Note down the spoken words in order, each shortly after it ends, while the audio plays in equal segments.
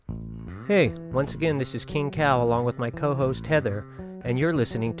Hey, once again, this is King Cal along with my co-host Heather, and you're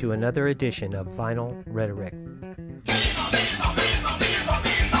listening to another edition of Vinyl Rhetoric.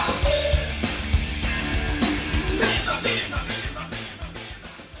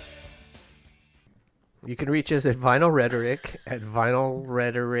 You can reach us at Vinyl Rhetoric at Vinyl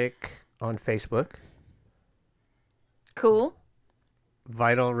Rhetoric on Facebook. Cool.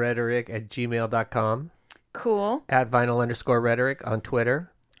 VinylRhetoric@gmail.com. Cool. At Vinyl_Rhetoric on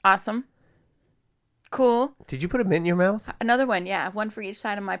Twitter. Awesome. Cool. Did you put a mint in your mouth? Another one, yeah. One for each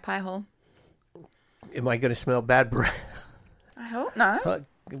side of my pie hole. Am I going to smell bad breath? I hope not.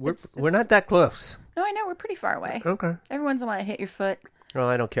 We're not that close. No, I know. We're pretty far away. Okay. Every once in a while I hit your foot. Well,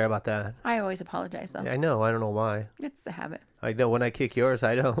 I don't care about that. I always apologize, though. I know. I don't know why. It's a habit. I know when I kick yours,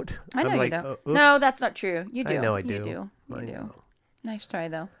 I don't. I know I'm you like, don't. oops. No, that's not true. You do. I know I do. You do. I You do. know. Nice try,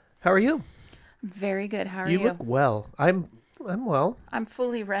 though. How are you? Very good. How are You you? look well. I'm well. I'm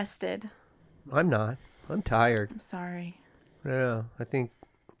fully rested. I'm not. I'm tired. I'm sorry. Yeah. I think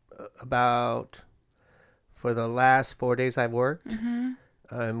about for the last 4 days I've worked,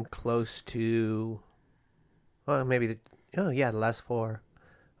 I'm close to, well, maybe the last 4.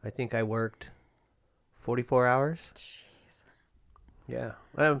 I think I worked 44 hours. Jeez. Yeah.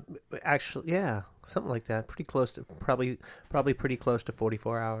 Actually, yeah, something like that. Pretty close to, probably pretty close to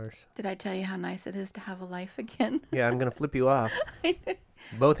 44 hours. Did I tell you how nice it is to have a life again? Yeah, I'm going to flip you off.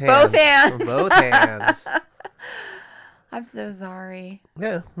 Both hands. Both hands. Both hands. I'm so sorry.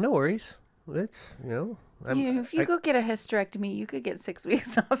 Yeah, no worries. It's, If you go get a hysterectomy, you could get 6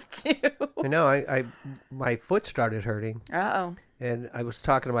 weeks off too. I know, I my foot started hurting. Uh-oh. And I was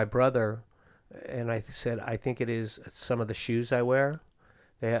talking to my brother, and I said, I think it is some of the shoes I wear.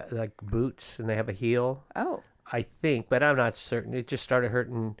 They have, like, boots, and they have a heel. Oh. I think, but I'm not certain. It just started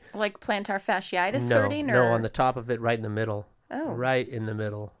hurting. Like plantar fasciitis hurting? No, on the top of it, right in the middle. Oh. Right in the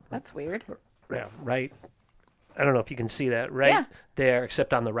middle. That's weird. Yeah, right. I don't know if you can see that. Right there,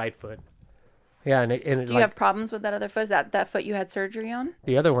 except on the right foot. Yeah, and Do you have problems with that other foot? Is that foot you had surgery on?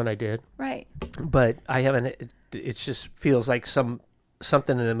 The other one I did. Right. But I haven't. It just feels like something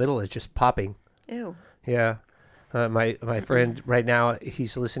in the middle is just popping. Ew. Yeah. My friend right now,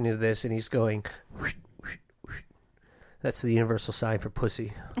 he's listening to this and he's going, whoosh, whoosh, whoosh. That's the universal sign for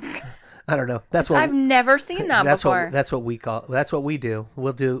pussy. I don't know. That's what I've never seen that before. That's what we call. That's what we do.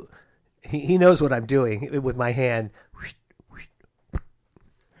 We'll do. He knows what I'm doing with my hand. Whoosh, whoosh.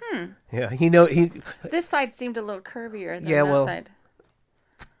 Yeah, This side seemed a little curvier than that side.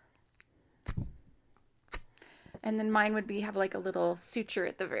 And then mine would have like a little suture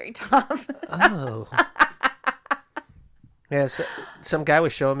at the very top. Oh. Yeah, so some guy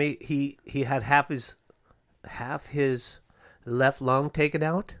was showing me he had half his left lung taken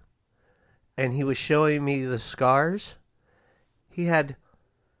out, and he was showing me the scars. He had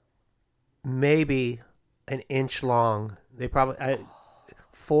maybe an inch long. They probably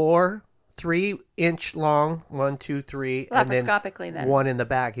 3 inch long, 1, 2, 3, and Laparoscopically, then. one in the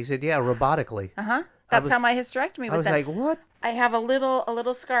back. He said, "Yeah, robotically." That's how my hysterectomy was done. I was like, "What?" I have a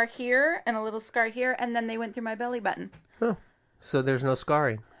little scar here and a little scar here, and then they went through my belly button. Huh. So there's no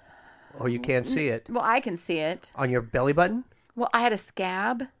scarring, or you can't see it Well, I can see it. on your belly button. Well, I had a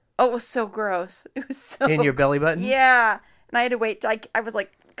scab. Oh, it was so gross. It was so In your belly button? Yeah, and I had to wait. I was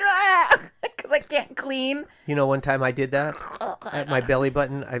like, because I can't clean. You know, one time I did that at my belly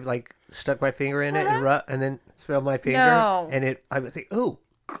button. I like stuck my finger in it and then smelled my finger, No. and I would think, oh.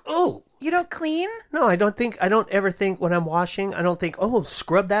 You don't clean? No, I don't ever think when I'm washing. I don't think, oh,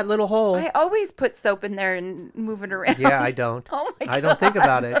 scrub that little hole. I always put soap in there and move it around. Yeah, I don't. Oh my God. I don't think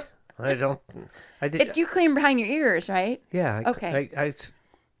about it. I don't. I did. You clean behind your ears, right? Yeah. Okay.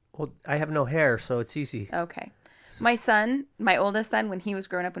 I have no hair, so it's easy. Okay. My son, my oldest son, when he was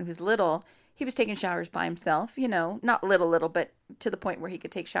growing up, when he was little, he was taking showers by himself, not little, but to the point where he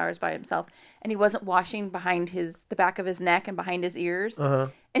could take showers by himself. And he wasn't washing behind the back of his neck and behind his ears.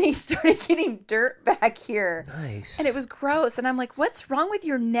 And he started getting dirt back here. Nice. And it was gross. And I'm like, what's wrong with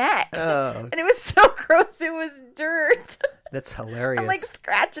your neck? Oh. And it was so gross. It was dirt. That's hilarious. I'm like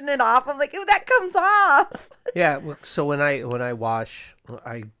scratching it off. I'm like, ooh, that comes off. Yeah. So when I wash,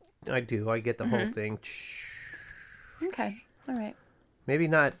 I get the whole thing. Okay. All right. Maybe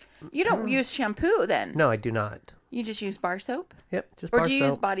not. You don't use shampoo then? No, I do not. You just use bar soap? Yep, just Or bar do you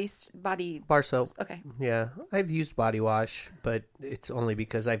soap. use body? Bar soap. Okay. Yeah, I've used body wash, but it's only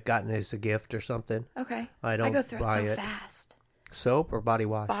because I've gotten it as a gift or something. Okay. I don't go through buy it so it. fast. Soap or body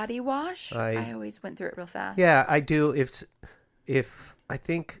wash? Body wash? I always went through it real fast. Yeah, I do. If I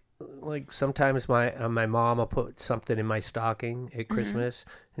think like sometimes my mom will put something in my stocking at Christmas,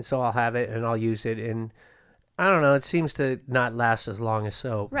 and so I'll have it and I'll use it, and I don't know. It seems to not last as long as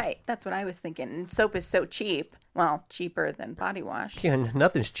soap. Right. That's what I was thinking. And soap is so cheap. Well, cheaper than body wash. Yeah,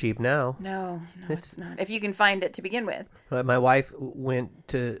 nothing's cheap now. No, it's not. If you can find it to begin with. But my wife went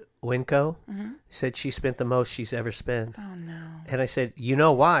to Winco. Said she spent the most she's ever spent. Oh, no. And I said, you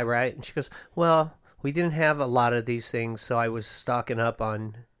know why, right? And she goes, well, we didn't have a lot of these things, so I was stocking up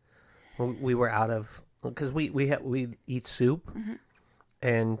on. We were out of, because we eat soup,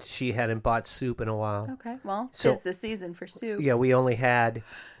 and she hadn't bought soup in a while. Okay. Well, So- it's the season for soup. Yeah, we only had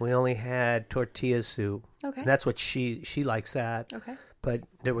tortilla soup. Okay. And that's what she likes that. Okay. But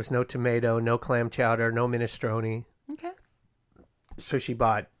there was no tomato, no clam chowder, no minestrone. Okay. So she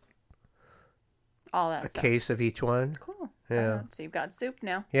bought All that a stuff. case of each one. Cool. Yeah. So you've got soup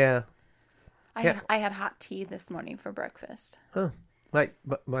now. Yeah. I had hot tea this morning for breakfast. Oh,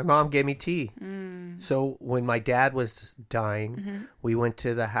 my mom gave me tea. So when my dad was dying, we went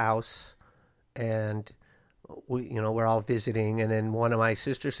to the house, and we're all visiting. And then one of my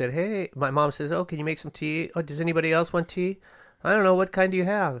sisters said, "Hey," my mom says, "Oh, can you make some tea? Oh, does anybody else want tea? I don't know, what kind do you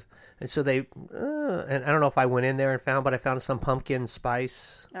have?" And so and I don't know if I went in there and found, but I found some pumpkin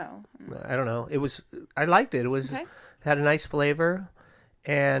spice. Oh. I don't know. I liked it. It was Okay. had a nice flavor,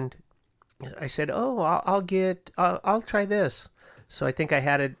 and I said, "Oh, I'll try this." So I think I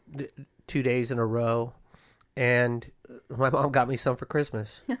had it 2 days in a row, and my mom got me some for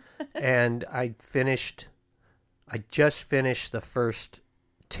Christmas, and I just finished the first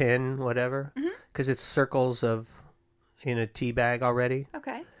 10, whatever, because it's circles in a tea bag already,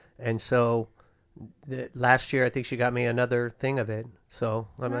 Okay. and so last year I think she got me another thing of it. So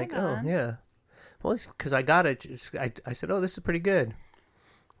I'm Right like, oh on. yeah, well, because I got it. I said, oh, this is pretty good.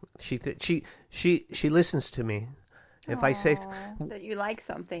 She listens to me. If I say Aw, that you like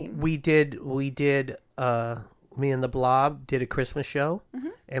something. we did me and the Blob did a Christmas show,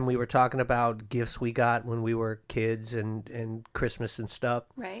 and we were talking about gifts we got when we were kids and Christmas and stuff.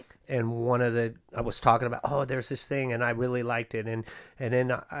 Right. And I was talking about, oh, there's this thing, and I really liked it, and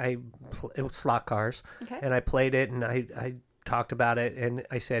then it was slot cars, Okay. and I played it, and I talked about it, and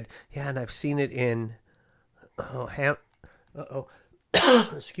I said, yeah, and I've seen it in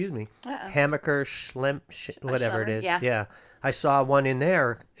excuse me, Hammaker whatever it Schlemmer, is. yeah. I saw one in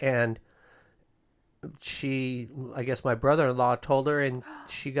there, and I guess my brother-in-law told her, and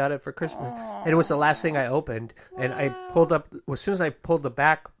she got it for Christmas. And it was the last thing I opened, and I pulled up, as soon as I pulled the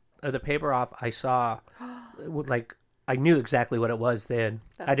back of the paper off, I saw, I knew exactly what it was then.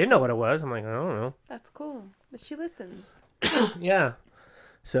 I That's didn't know what it was. I'm like, I don't know. That's cool. But she listens. Yeah.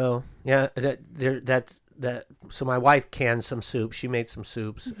 So, yeah, so my wife canned some soup. She made some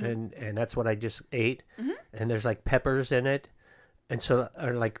soups, and that's what I just ate. And there's like peppers in it, and so,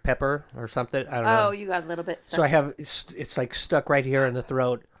 or like pepper or something. I don't know. Oh, you got a little bit stuck. So I have, it's like stuck right here in the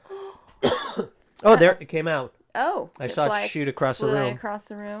throat. Oh, there, it came out. Oh. I saw it shoot across the room. across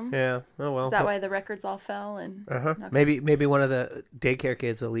the room. Yeah. Oh, well. Is that why the records all fell? And Uh-huh. Okay. Maybe one of the daycare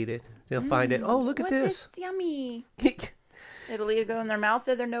kids will eat it. They'll find it. Oh, look at what this. is yummy? It'll either go in their mouth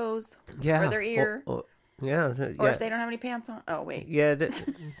or their nose. Yeah. Or their ear. Yeah. Or if they don't have any pants on. Oh, wait. Yeah,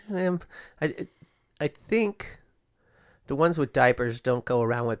 I think the ones with diapers don't go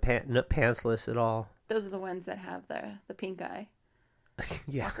around with pantsless at all. Those are the ones that have the pink eye.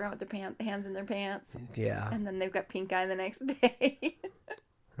 Yeah, Walk around with their hands in their pants. yeah. And then they've got pink eye the next day.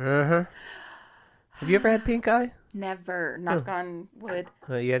 Uh-huh. Have you ever had pink eye? Never. Knock on wood.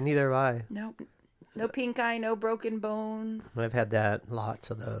 Yeah, neither have I. Nope. No pink eye, no broken bones. I've had that. Lots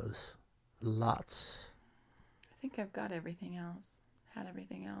of those. Lots. I think I've got everything else. Had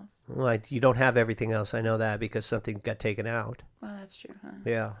everything else. Well, you don't have everything else. I know that because something got taken out. Well, that's true, huh?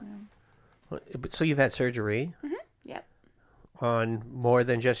 Yeah. So you've had surgery Yep. on more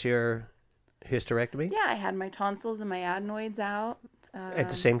than just your hysterectomy? Yeah, I had my tonsils and my adenoids out. At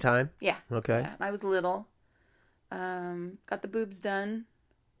the same time? Yeah. Okay. Yeah, I was little. Got the boobs done.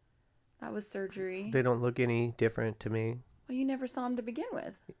 That was surgery. They don't look any different to me. Well, you never saw them to begin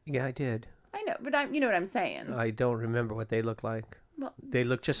with. Yeah, I did. I know, but you know what I'm saying. I don't remember what they look like. Well, They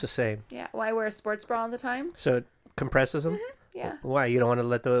look just the same. yeah. Well, I wear a sports bra all the time. So it compresses them? Yeah. Why? You don't want to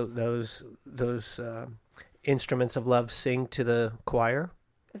let those instruments of love sing to the choir?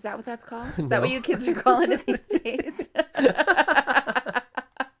 Is that what that's called? Is No. that what you kids are calling it these days?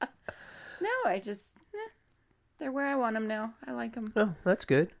 No, I just, they're where I want them now. I like them. Oh, that's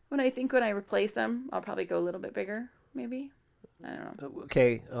good. When I replace them, I'll probably go a little bit bigger, maybe. I don't know.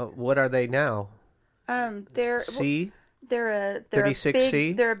 Okay, what are they now? They're C? they're a 36C?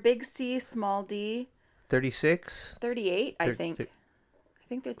 big, they're a big C, small D, 36? 38. I Thir- think. thir- I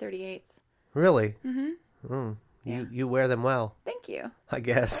think they're 38s. Really? Mm-hmm. Mm. Yeah. You wear them well, Thank you. I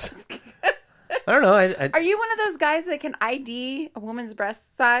guess. I don't know. Are you one of those guys that can ID a woman's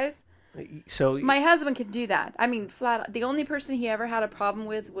breast size? So My husband can do that. I mean, flat. The only person he ever had a problem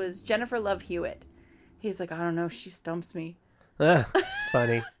with was Jennifer Love Hewitt. He's like, I don't know, she stumps me.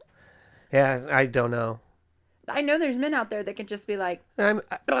 funny. Yeah, I don't know. I know there's men out there that can just be like,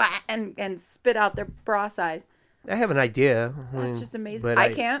 I and spit out their bra size. have an idea. That's just amazing. but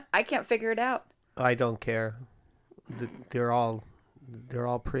I can't figure it out. I don't care. They're all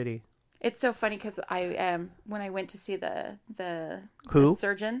pretty. It's so funny because when I went to see the Who?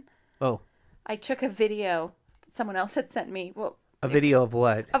 surgeon, Oh, I took a video that someone else had sent me. Well, a video of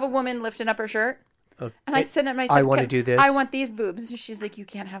what? of a woman lifting up her shirt. Oh, And I sent it and I said, I want to do this. I want these boobs. And she's like, you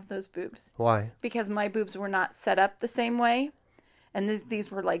can't have those boobs. Why? Because my boobs were not set up the same way. And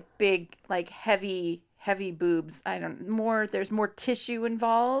these were like big, like heavy boobs. There's more tissue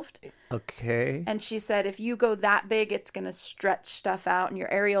involved. Okay. And she said, if you go that big, it's going to stretch stuff out and your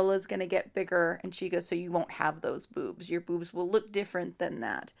areola is going to get bigger. And she goes, so you won't have those boobs. Your boobs will look different than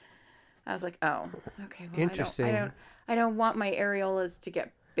that. I was like, oh, okay. Well, Interesting. I don't want my areolas to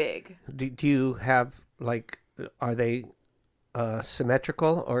get big. Do you have are they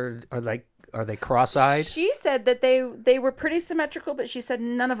symmetrical or are they cross-eyed? She said that they were pretty symmetrical, but she said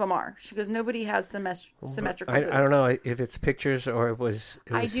none of them are. She goes, nobody has symmetrical boobs. I don't know if it's pictures or it was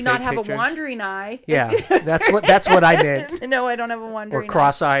I do not fake have pictures. a wandering eye. Yeah, that's what I meant. No, I don't have a wandering Or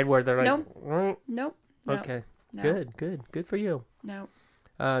cross-eyed where they're like, Nope. Nope. Okay, No. good for you. No.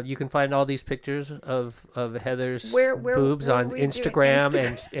 You can find all these pictures of Heather's Where boobs were on we doing? Instagram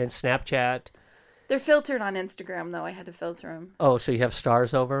Instagram. and Snapchat. They're filtered on Instagram, though. I had to filter them. Oh, so you have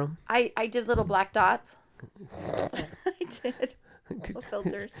stars over them? I did little black dots. I did. Little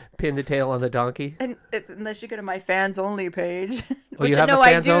filters. Pin the tail on the donkey? And unless you go to my fans only page. Oh, you have a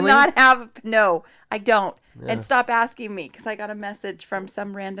I fans do only? not have. No, I don't. And stop asking me because I got a message from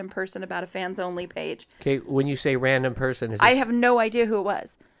some random person about a fans only page. Okay, when you say random person, is I this... have no idea who it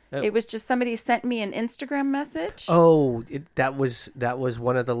was. Oh. It was just somebody sent me an Instagram message. Oh, that was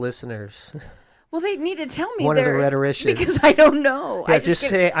one of the listeners. Well, they need to tell me. One of the rhetoricians. Because I don't know. Yeah, I just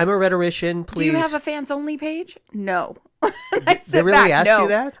say, I'm a rhetorician, please. Do you have a fans only page? No. I They said really back, asked no. you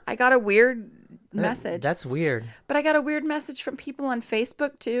that? I got a weird message. That's weird. But I got a weird message from people on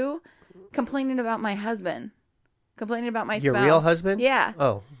Facebook, too, complaining about my husband. Complaining about my Your spouse. real husband? Yeah.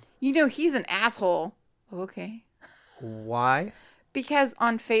 Oh. You know, he's an asshole. Okay. Why? Because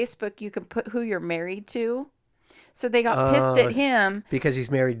on Facebook, you can put who you're married to. So they got pissed at him. Because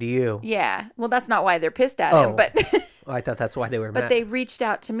he's married to you. Yeah. Well, that's not why they're pissed at him, but I thought that's why they were but mad. they reached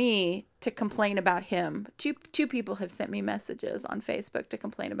out to me to complain about him. Two people have sent me messages on Facebook to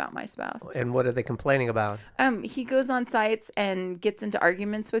complain about my spouse. And what are they complaining about? He goes on sites and gets into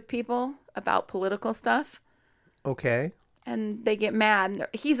arguments with people about political stuff. Okay. And they get mad.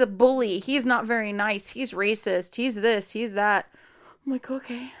 He's a bully. He's not very nice. He's racist. He's this. He's that. I'm like,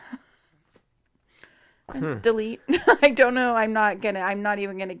 okay. Delete. I don't know. I'm not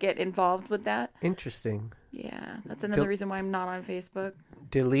even gonna get involved with that. Interesting. Yeah, that's another reason why I'm not on Facebook.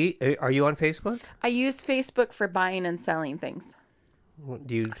 Delete. Are you on Facebook? I use Facebook for buying and selling things.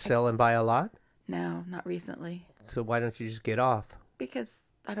 Do you sell and buy a lot? No, not recently. So why don't you just get off?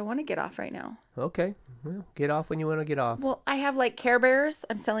 Because I don't want to get off right now. Okay. Well, get off when you want to get off. Well, I have like Care Bears.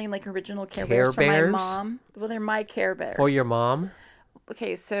 I'm selling like original Care Care Bears for Bears? my mom. Well, they're my Care Bears. For your mom?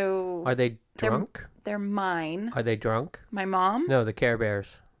 Okay, so Are they drunk? they're mine. Are they drunk? My mom? No, the Care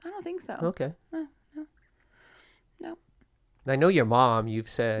Bears. I don't think so. Okay. No. I know your mom, you've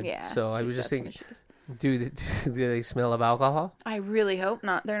said. Yeah. So I she's was just got some thinking, issues. do they smell of alcohol? I really hope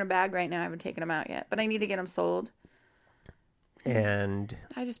not. They're in a bag right now. I haven't taken them out yet, but I need to get them sold. And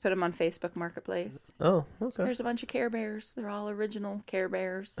I just put them on Facebook Marketplace. oh, okay. There's a bunch of Care Bears. They're all original Care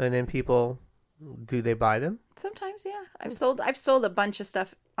Bears. And then people, do they buy them? Sometimes, yeah. I've sold a bunch of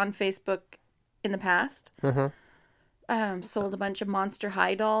stuff on Facebook in the past. Mm-hmm. Sold a bunch of Monster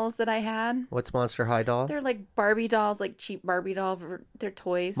High dolls that I had. What's Monster High doll? They're like Barbie dolls, like cheap Barbie dolls. They're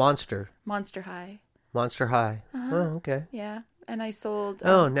toys. Monster High. Monster High. Oh, okay. Yeah. And I sold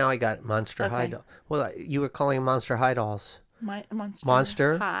Oh, now I got Monster High okay. doll. Well, you were calling them Monster High dolls.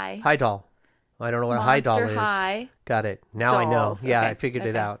 Monster High. High. High doll. I don't know what a high doll is. Monster High. Got it. Now I know. Dolls. Yeah, Okay. I figured it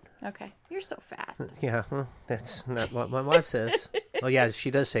Okay. out. Okay. You're so fast. Yeah, that's not what my wife says. Oh, yeah, she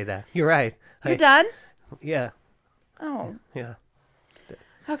does say that. You're right. You're done? Yeah, Oh. yeah.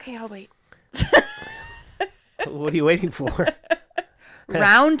 Okay, I'll wait. What are you waiting for?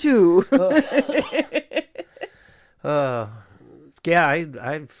 Round 2. Yeah,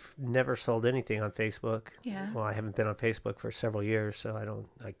 I've never sold anything on Facebook. Yeah. Well, I haven't been on Facebook for several years, so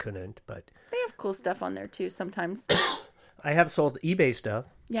I couldn't. But They have cool stuff on there too sometimes. I have sold eBay stuff.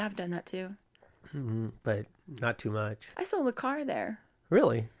 Yeah, I've done that too. but not too much. I sold a car there.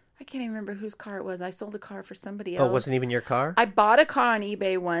 Really? I can't even remember whose car it was. I sold a car for somebody Oh, else. it wasn't even your car? I bought a car on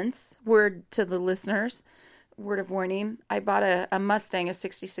eBay once. Word to the listeners. Word of warning. I bought a Mustang, a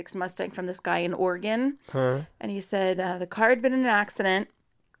 66 Mustang from this guy in Oregon. Huh? And he said the car had been in an accident.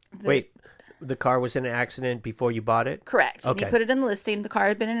 Wait, the car was in an accident before you bought it? Correct. And Okay. he put it in the listing. The car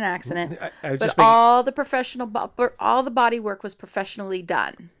had been in an accident. I was But just making- all the all the body work was professionally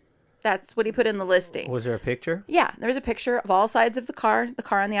done. That's what he put in the listing. Was there a picture? Yeah, there was a picture of all sides of the car. The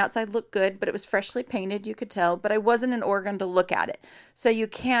car on the outside looked good, but it was freshly painted, you could tell. But I wasn't in Oregon to look at it. So you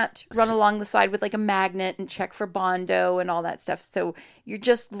can't run along the side with like a magnet and check for Bondo and all that stuff. So you're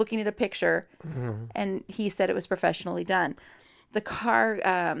just looking at a picture. And he said it was professionally done. The car,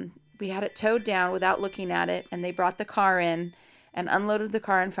 we had it towed down without looking at it. And they brought the car in and unloaded the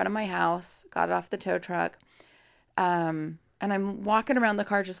car in front of my house, got it off the tow truck. And I'm walking around the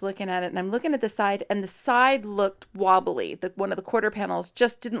car just looking at it, and I'm looking at the side, and the side looked wobbly. One of the quarter panels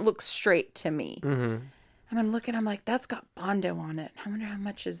just didn't look straight to me. And I'm looking, I'm like, that's got Bondo on it. I wonder how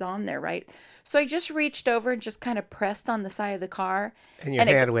much is on there, right? So I just reached over and just kind of pressed on the side of the car. And your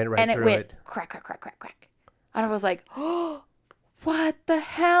hand went right and through it. went it. crack, crack, crack, crack, crack. And I was like, oh, what the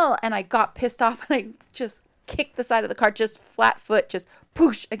hell? And I got pissed off, and I just kicked the side of the car, just flat foot, just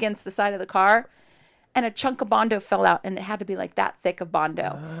poosh against the side of the car. And a chunk of Bondo fell out, and it had to be like that thick of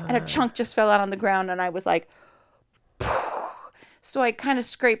Bondo. And a chunk just fell out on the ground, and I was like, poof. So I kind of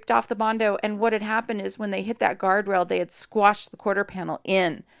scraped off the Bondo, and what had happened is when they hit that guardrail, they had squashed the quarter panel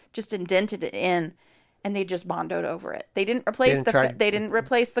in, just indented it in, and they just Bondoed over it. They didn't replace they didn't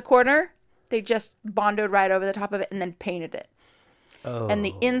replace the corner. They just Bondoed right over the top of it and then painted it. Oh. And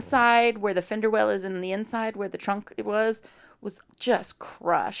the inside, where the fender well is, and the inside where the trunk was just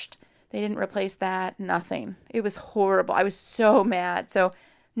crushed. They didn't replace that, nothing. It was horrible. I was so mad. So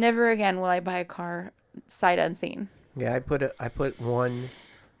never again will I buy a car sight unseen. Yeah, I put one.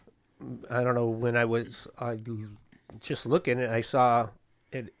 I don't know when I was just looking, and I saw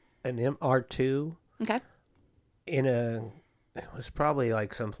an MR2 Okay. it was probably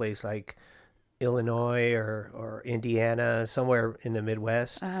like someplace like Illinois or Indiana, somewhere in the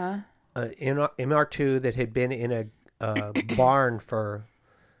Midwest. MR2 that had been in a barn for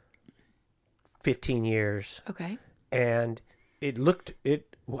 15 years. Okay. And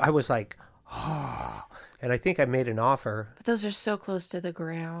I was like, oh, and I think I made an offer. But those are so close to the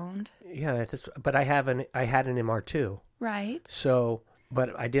ground. Yeah, but I had an MR2. Right. So,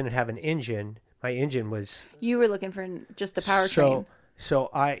 but I didn't have an engine. My engine was. You were looking for just the powertrain. So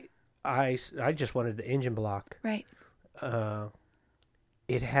I just wanted the engine block. Right.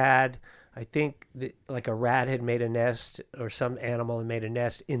 It had, I think, like a rat had made a nest, or some animal had made a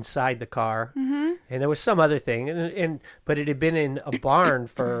nest inside the car, and there was some other thing, but it had been in a barn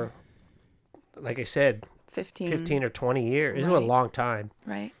for, like I said, 15 or 20 years. This was a long time,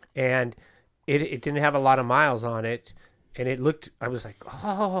 Right. and it didn't have a lot of miles on it, and it looked. I was like,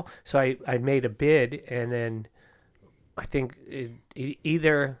 oh, so I made a bid, and then I think I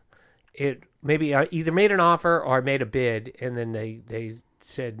either made an offer or I made a bid, and then they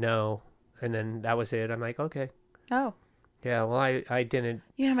said no, and then that was it. I'm like, okay. Oh. Yeah, well, I didn't.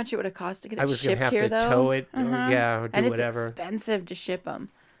 You know how much it would have cost to get it I was shipped gonna have here, to though? tow it, or do and whatever. it's expensive to ship them,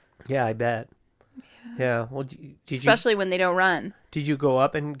 Yeah, I bet. Yeah. Well, especially when they don't run. did you go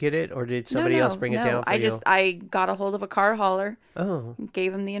up and get it, or did somebody else bring it down for you? I got a hold of a car hauler, Oh,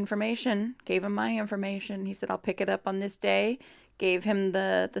 gave him the information, gave him my information. He said, I'll pick it up on this day. Gave him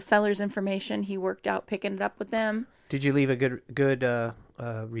the seller's information. He worked out picking it up with them. did you leave a good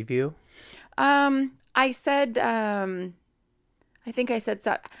review? I said, I think I said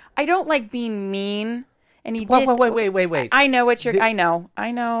so. I don't like being mean, and he did. Wait. I know what you're. I know.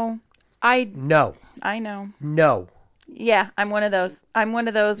 No. Yeah, I'm one of those. I'm one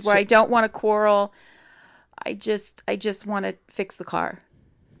of those where I don't want to quarrel. I just want to fix the car.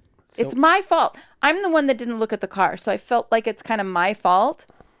 It's my fault. I'm the one that didn't look at the car, so I felt like it's kind of my fault.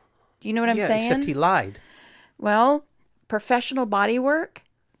 Do you know what I'm saying? Except he lied. Well, professional body work,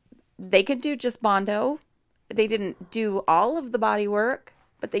 they could do just Bondo. They didn't do all of the body work,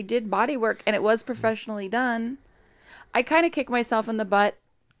 but they did body work, and it was professionally done. I kind of kick myself in the butt,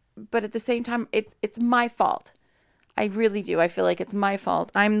 but at the same time, it's my fault. I really do. I feel like it's my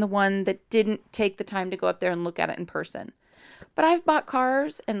fault. I'm the one that didn't take the time to go up there and look at it in person. But I've bought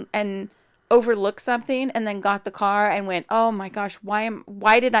cars and overlooked something and then got the car and went, oh my gosh, why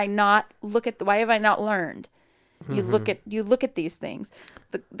have I not learned? You look at these things.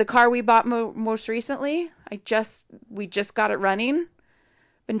 The car we bought most recently, we just got it running,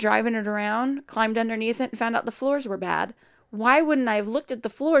 been driving it around, climbed underneath it and found out the floors were bad. Why wouldn't I have looked at the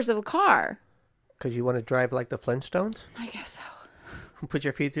floors of a car? Because you want to drive like the Flintstones? I guess so. Put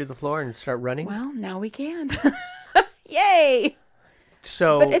your feet through the floor and start running? Well, now we can. Yay!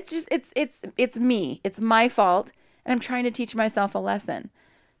 So, But it's just it's me. It's my fault, and I'm trying to teach myself a lesson.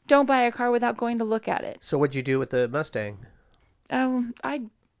 Don't buy a car without going to look at it. so what'd you do with the Mustang? Oh, I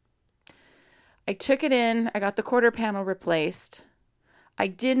took it in. I got the quarter panel replaced. I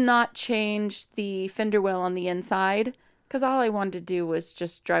did not change the fender well on the inside because all I wanted to do was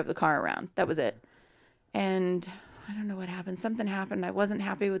just drive the car around. That was it. And I don't know what happened. Something happened. I wasn't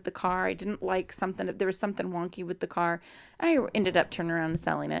happy with the car. I didn't like something. There was something wonky with the car. I ended up turning around and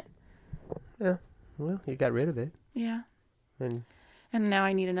selling it. Yeah. Well, you got rid of it. Yeah. And And now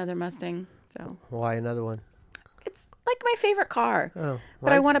I need another Mustang. So why another one? it's like my favorite car. Oh.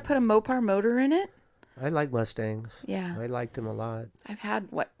 But I want to put a Mopar motor in it. I like Mustangs. Yeah. I liked them a lot. I've had,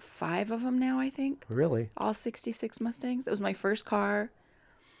 5 of them now, I think. Really? All 66 Mustangs. It was my first car.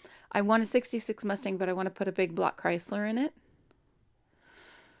 I want a 66 Mustang, but I want to put a big block Chrysler in it.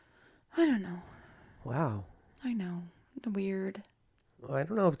 I don't know. Wow. I know. Weird. I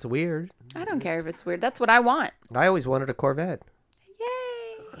don't know if it's weird. I don't care if it's weird. That's what I want. I always wanted a Corvette,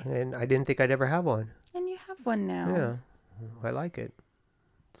 Yay. and I didn't think I'd ever have one. And you have one now. Yeah. I like it.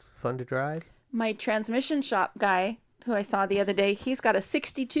 It's fun to drive. My transmission shop guy, who I saw the other day, he's got a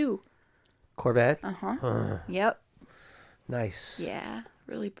 62. Corvette? Uh-huh. Yep. Nice. Yeah.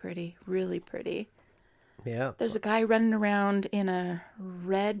 Really pretty. Really pretty. Yeah. There's a guy running around in a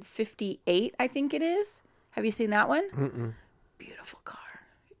red 58, I think it is. Have you seen that one? Mm-mm. Beautiful car.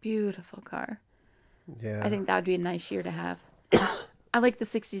 Beautiful car. Yeah. I think that would be a nice year to have. I like the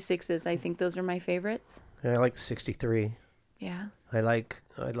 66s. I think those are my favorites. I like the 63. Yeah. I like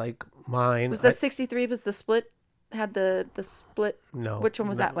mine. Was that 63? Was the split? Had the split? No. Which one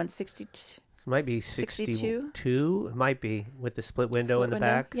was no. that one? 62? It might be 62. It might be with the split window Split in the window?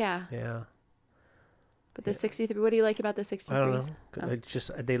 back. Yeah. Yeah. But the 63, what do you like about the 63s? I don't know. Oh. It's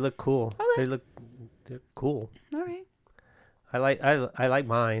just they look cool. Okay. They're cool. All right. I like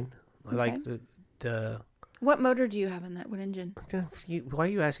mine. I like Okay. the What motor do you have in that? What engine? why are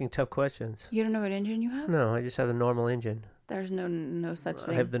you asking tough questions? You don't know what engine you have? No, I just have a normal engine. There's no such I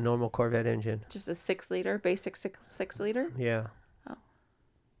thing. have the normal Corvette engine. Just a 6-liter, basic 6-liter? Yeah. Oh.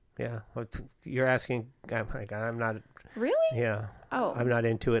 Yeah. You're asking. I'm not. Really? Yeah. Oh. I'm not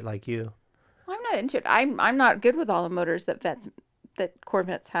into it like you. I'm not into it. I'm not good with all the motors that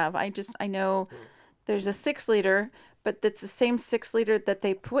Corvettes have. I know there's a 6-liter, but it's the same 6-liter that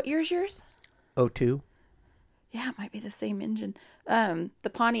they put. What year's yours? 02. Yeah, it might be the same engine. The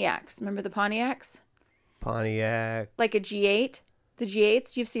Pontiacs. Remember the Pontiacs? Pontiac. Like a G8? The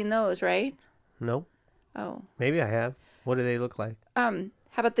G8s, you've seen those, right? Nope. Oh. Maybe I have. What do they look like?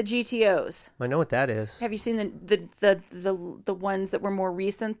 How about the GTOs? I know what that is. Have you seen the ones that were more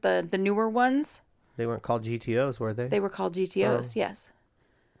recent, the newer ones? They weren't called GTOs, were they? They were called GTOs, Oh. yes.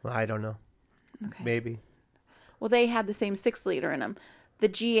 Well, I don't know. Okay. Maybe. Well, they had the same 6-liter in them. The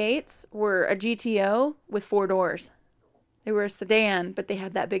G8s were a GTO with 4 doors. They were a sedan, but they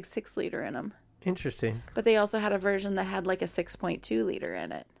had that big 6-liter in them. Interesting. But they also had a version that had like a 6.2-liter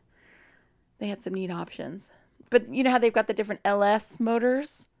in it. They had some neat options. But you know how they've got the different LS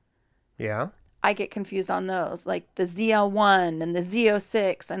motors? Yeah. I get confused on those, like the ZL1 and the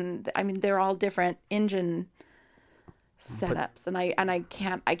Z06, and I mean they're all different engine setups, and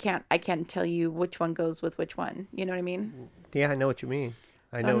I can't tell you which one goes with which one. You know what I mean? Yeah, I know what you mean.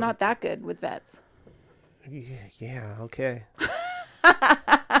 So I'm not that good with vets. Yeah. Okay.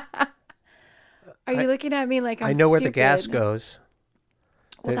 Are you looking at me like I'm I know where the stupid? gas goes.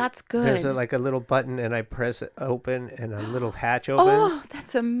 Well, that's good. There's like a little button, and I press it open, and a little hatch opens. Oh,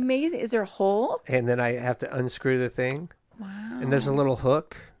 that's amazing. Is there a hole? And then I have to unscrew the thing. Wow. And there's a little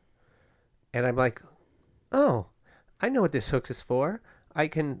hook. And I'm like, oh, I know what this hook is for. I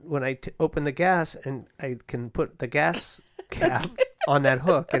can, when I open the gas, and I can put the gas cap on that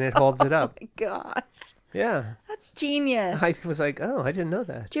hook, and it holds it up. Oh my gosh. Yeah. That's genius. I was like, oh, I didn't know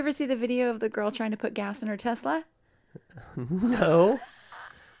that. Did you ever see the video of the girl trying to put gas in her Tesla? No.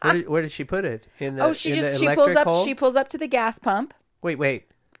 Where did she put it? In the, She in the pulls electric up hole? she pulls up to the gas pump. Wait.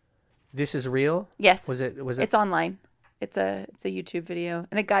 This is real? Yes. Was it? It's online. It's a YouTube video,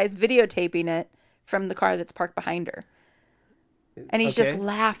 and a guy's videotaping it from the car that's parked behind her. And he's just Okay.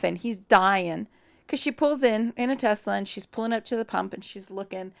 laughing. He's dying because she pulls in a Tesla, and she's pulling up to the pump, and she's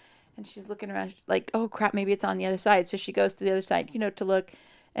looking around like, oh crap, maybe it's on the other side. So she goes to the other side, to look,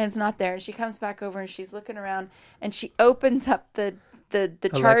 and it's not there. And she comes back over, and she's looking around, and she opens up the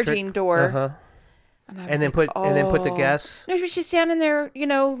charging door. Uh-huh. And then put the gas. No, she's standing there,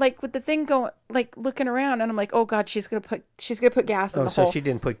 like with the thing going, like looking around, and I'm like, oh God, she's gonna put gas in the hole. So she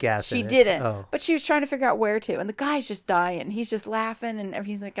didn't put gas in it. She didn't. Oh. But she was trying to figure out where to, and the guy's just dying. He's just laughing, and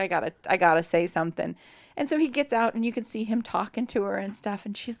he's like, I gotta say something. And so he gets out, and you can see him talking to her and stuff,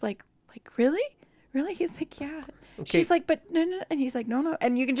 and she's like, really? He's like, yeah. Okay. She's like, but no, and he's like, no,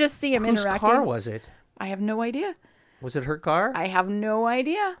 and you can just see him interacting. Whose car was it? I have no idea. Was it her car? I have no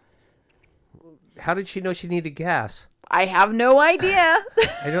idea. How did she know she needed gas? I have no idea.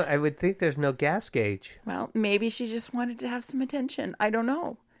 I would think there's no gas gauge. Well, maybe she just wanted to have some attention. I don't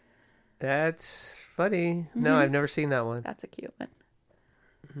know. That's funny. Mm-hmm. No, I've never seen that one. That's a cute one.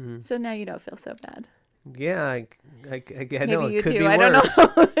 Mm-hmm. So now you don't feel so bad. Yeah, I maybe know. You it could too. be I worse.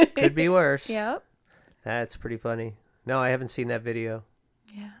 don't know. Could be worse. Yep. That's pretty funny. No, I haven't seen that video.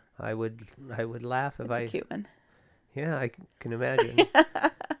 Yeah. I would laugh if It's a cute one. Yeah, I can imagine.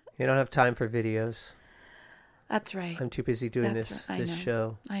 You don't have time for videos. That's right. I'm too busy doing this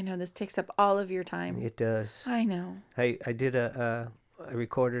show. I know. This takes up all of your time. It does. I know. I did I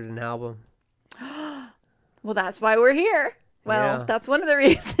recorded an album. Well, that's why we're here. Well, yeah. That's one of the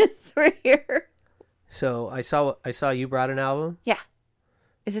reasons we're here. So I saw you brought an album? Yeah.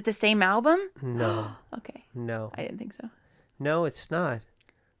 Is it the same album? No. Okay. No. I didn't think so. No, it's not.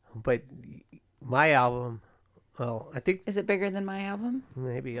 But my album, well, I think... Is it bigger than my album?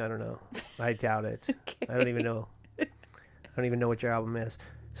 Maybe, I don't know. I doubt it. Okay. I don't even know. I don't even know what your album is.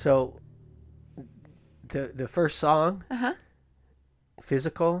 So, the first song,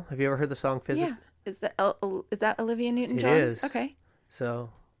 Physical. Have you ever heard the song Physical? Yeah. Is that Olivia Newton-John? It is. Okay. So...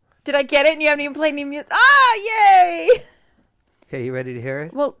 Did I get it and you haven't even played any music? Ah, yay! Okay, you ready to hear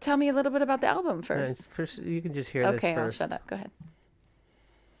it? Well, tell me a little bit about the album first. First, you can just hear this first. Okay, I'll shut up. Go ahead.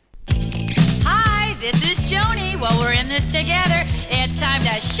 Hi, this is Joni. Well, we're in this together. It's time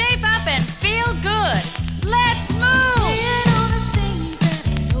to shape up and feel good. Let's move!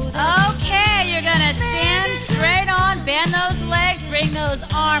 Okay, you're gonna stand straight on, bend those legs, bring those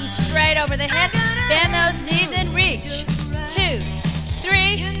arms straight over the head, bend those knees and reach. 2,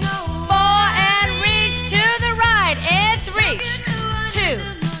 3, 4, and reach to the right. It's reach. 2,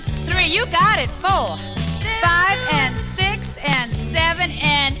 3, you got it. 4, 5, and 6, and 7,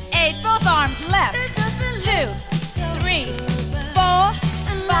 and 8. Both arms left. 2, 3, 4,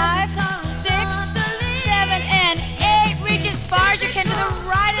 5, 6, 7, and 8. Reach as far as you can to the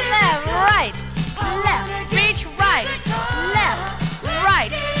right and left. Right, left, reach right, left,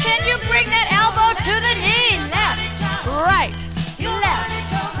 right. Can you bring that elbow to the knee? Left, right, left,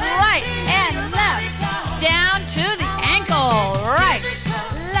 right, and left. Down to the ankle. Right,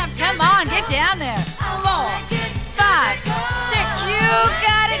 left. Come on, get down there. 4, 5, 6. You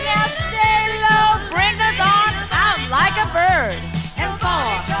got it now. Stay low. Bring those arms out like a bird. And 4,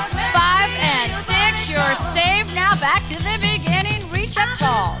 5, and 6. You're safe. Now back to the beginning. Reach up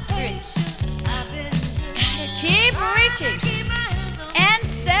tall. 3. Keep reaching. And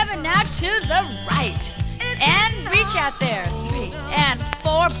 7. Now to the right. And reach out there. 3 and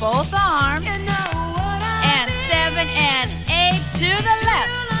 4. Both arms. And 7 and 8 to the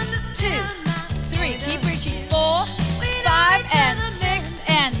left. 2, 3. Keep reaching. 4, 5, and 6,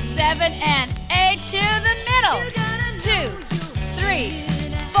 and 7, and 8 to the middle. 2, 3,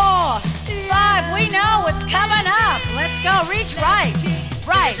 4, 5. We know what's coming up. Let's go. Reach right,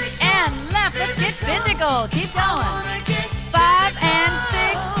 right, and left. Let's get physical. Keep going. 5 and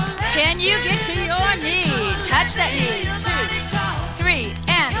 6. Can you get to your knee? Touch that knee. 2, 3,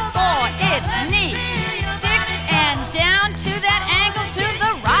 and 4. It's knee. 6 and down to that ankle to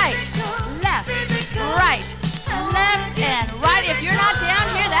the right. Left, right, left, and right. If you're not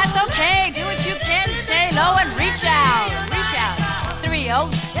down here, that's okay. Do what you can. Stay low and reach out. Reach out. 3,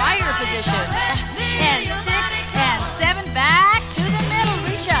 old spider position. And 6 and 7. Back to the middle.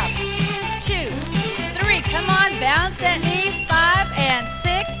 Reach up. 2, 3. Come on, bounce that knee. 5 and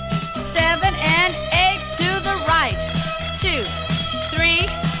 6, 7 and 8 to the right. 2, 3,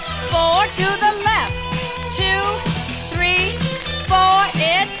 4 to the left. 2, 3, 4.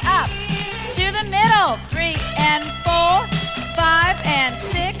 It's up to the middle. 3 and 4, 5 and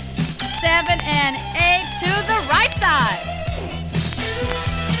 6, 7 and 8 to the right side.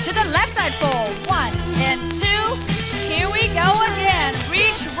 To the left side. 4, 1 and 2. Here we go again.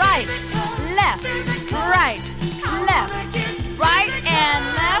 Reach right, left, right, left, right, and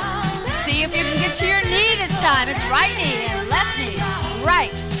left. See if you can get to your knee this time. It's right knee and left knee.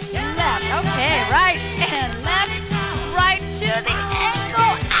 Right, left. Okay, right and left. Right to the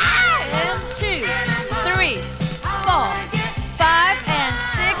ankle. And 2, 3, 4, 5, and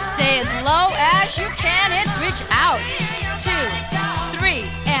 6. Stay as low as you can. It's reach out. 2, 3,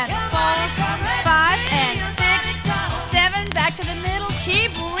 and 4, 5,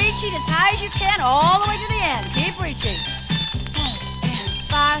 as high as you can, all the way to the end. Keep reaching. 4 and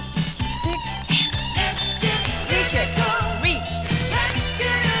 5, 6 and 7. Reach it. Reach.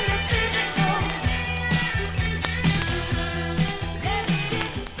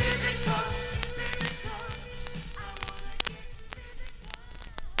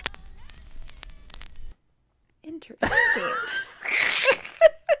 Interesting.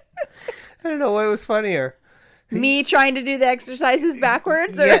 I don't know what was funnier. Me trying to do the exercises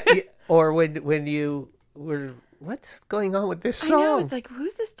backwards, or Yeah, or when you were, what's going on with this I song? know, it's like,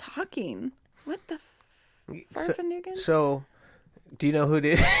 who's this talking? What the farfanugan? So, do you know who it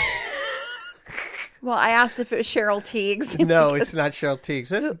is? Well, I asked if it was Cheryl Teagues. No, because it's not Cheryl Teagues.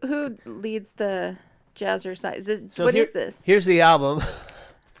 Who leads the jazzercise? So What is this? Here's the album.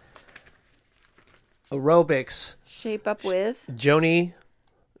 Aerobics. Shape Up With? Joni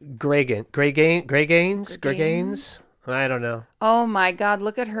Greygains? I don't know. Oh my God,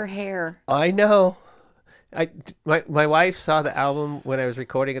 look at her hair. I know. My wife saw the album when I was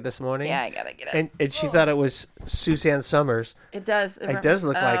recording it this morning. Yeah, I gotta get it. And she thought it was Suzanne Summers. It does. It does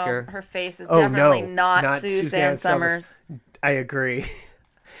look like her. Her face is Oh, definitely no, not Suzanne Summers. I agree.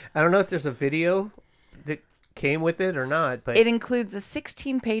 I don't know if there's a video that came with it or not, but It includes a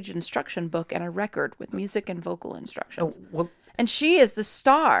 16-page instruction book and a record with music and vocal instructions. well, And she is the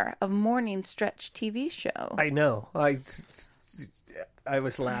star of Morning Stretch TV show. I know. I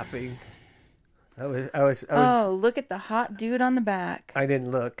was laughing. I was. Oh, look at the hot dude on the back. I didn't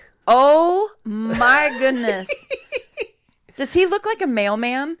look. Oh my goodness. Does he look like a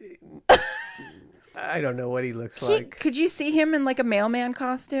mailman? I don't know what he looks like. Could you see him in like a mailman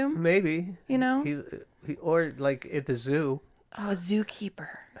costume? Maybe. You know? He or like at the zoo. Oh, a zookeeper.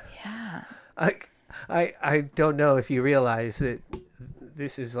 Yeah. I don't know if you realize that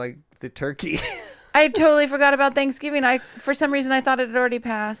this is like the turkey. I totally forgot about Thanksgiving. For some reason I thought it had already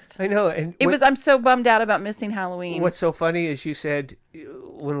passed. I know, and I'm so bummed out about missing Halloween. What's so funny is you said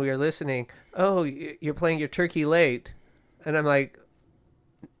when we were listening, "Oh, you're playing your turkey late," and I'm like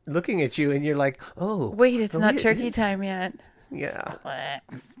looking at you, and you're like, "Oh, wait, it's not turkey time yet." Yeah.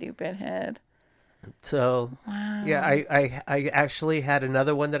 Stupid head. So, wow. Yeah, I actually had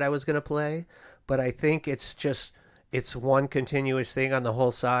another one that I was going to play, but I think it's one continuous thing on the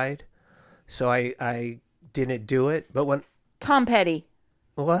whole side. So I didn't do it. But when Tom Petty.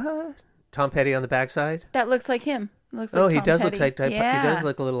 What? Tom Petty on the backside? That looks like him. Looks like he Tom does Petty. look like Yeah. he does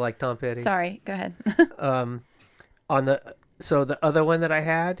look a little like Tom Petty. Sorry, go ahead. So the other one that I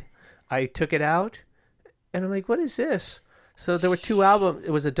had, I took it out, and I'm like, what is this? So there were two albums.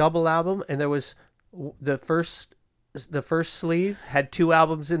 It was a double album, and there was the first sleeve had two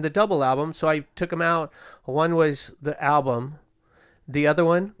albums in the double album. So I took them out. One was the album. The other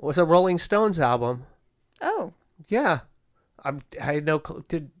one was a Rolling Stones album. Oh. Yeah. I had no clue.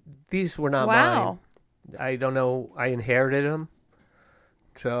 These were not mine. I don't know. I inherited them.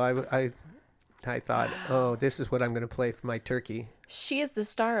 So I thought, oh, this is what I'm going to play for my turkey. She is the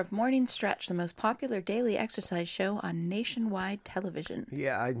star of Morning Stretch, the most popular daily exercise show on nationwide television.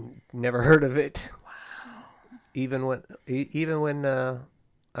 Yeah, I never heard of it. Wow. Even when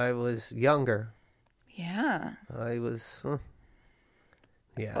I was younger. Yeah. I was.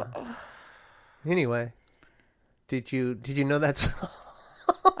 Yeah. Anyway, did you know that song?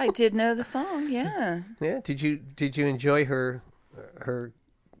 I did know the song. Yeah. Yeah. Did you enjoy her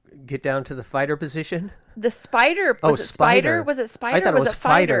get down to the fighter position? The spider. Was it spider? Was it spider? I thought or was it was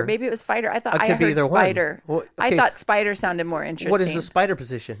fighter? fighter. Maybe it was fighter. I thought It I could be heard either one. spider. Well, I okay. thought spider sounded more interesting. What is the spider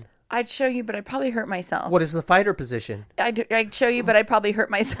position? I'd show you, but I'd probably hurt myself. What is the fighter position? I'd show you, but I'd probably hurt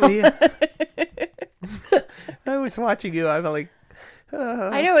myself. Yeah. I was watching you. I'm like,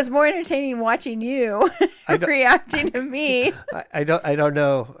 I know it was more entertaining watching you reacting to me. I don't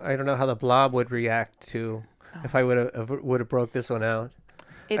know. I don't know how the blob would react to if I would have broke this one out.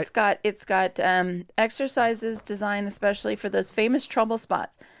 It's got exercises designed especially for those famous trouble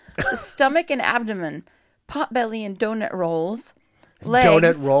spots: the stomach and abdomen, pot belly and donut rolls, legs.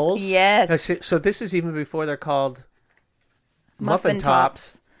 Donut rolls? Yes. So this is even before they're called muffin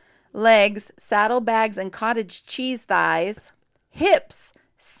tops. Legs, saddlebags and cottage cheese thighs, hips,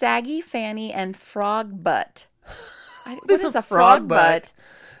 saggy fanny and frog butt. What is a frog butt?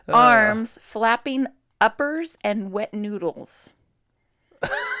 Arms, flapping uppers and wet noodles.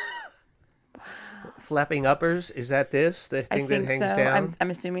 Flapping uppers, is that this? The thing that hangs down? I'm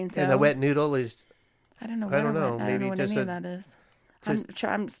assuming so. And the wet noodle is... I don't know I don't know. I don't Maybe know what just any of that is.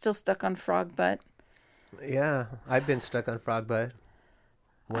 I'm still stuck on frog butt. Yeah, I've been stuck on frog butt.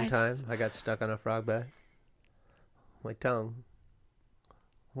 One time, I got stuck on a frog butt. My tongue.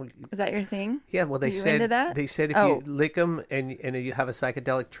 Is that your thing? Yeah, well, they You said into that? they said if Oh. you lick them and you have a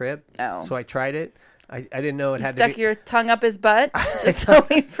psychedelic trip. Oh. So I tried it. I didn't know it You had stuck to be. your tongue up his butt, just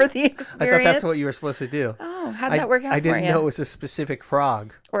hoping for the I experience. thought that's what you were supposed to do. Oh, how'd that work out I for you? didn't know it was a specific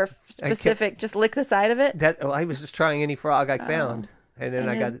frog. Or a specific, just lick the side of it? I was just trying any frog I found, and then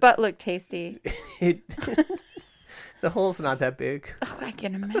And I his got butt looked tasty. it. The hole's not that big. Oh, I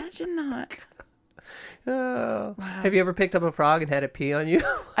can imagine not. Oh. Wow. Have you ever picked up a frog and had it pee on you?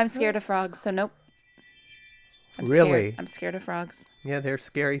 I'm scared of frogs, so nope. I'm Really? Scared. I'm scared of frogs. Yeah, they're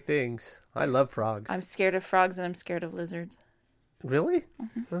scary things. I love frogs. I'm scared of frogs and I'm scared of lizards. Really?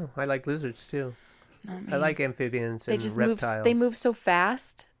 Oh, I like lizards too. Oh, man. I like amphibians They and just reptiles. move. They move so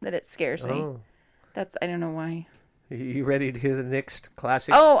fast that it scares me. Oh. I don't know why. You ready to hear the next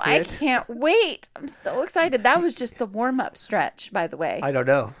classic? Oh, I hit? can't wait! I'm so excited. That was just the warm-up stretch, by the way. I don't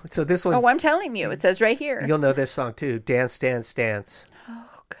know. So this one's. Oh, I'm telling you, it says right here. You'll know this song too. Dance, dance, dance. Oh,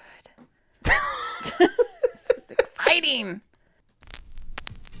 good. This is exciting.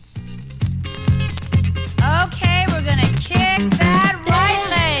 Okay, we're gonna kick that right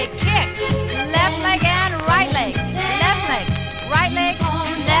leg. Kick. Left leg and right leg. Left leg. Right leg.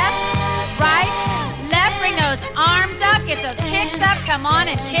 Left. Right. Left. Bring those arms up. Get those kicks up. Come on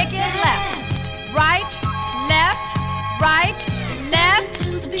and kick it left. Right. Left. Right. Left.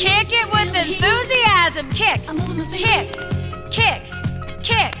 Kick it with enthusiasm. Kick. Kick. Kick.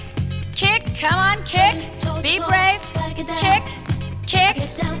 Kick. Kick. Come on, kick. Be brave. Kick. Kick.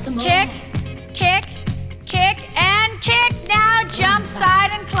 Kick. Kick. Kick and kick. Now jump,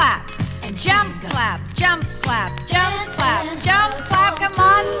 side and clap. Jump, clap, jump, clap, jump, clap, jump, clap. Come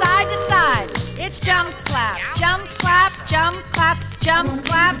on, side to side. It's jump, clap, jump, clap, jump, clap, jump,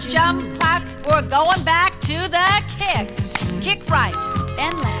 clap, jump, clap. We're going back to the kicks. Kick right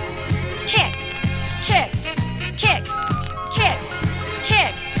and left. Kick, kick, kick, kick,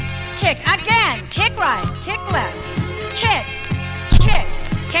 kick, kick. Again, kick right, kick left, kick, kick.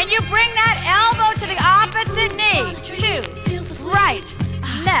 Can you bring that elbow to the opposite knee? 2, right,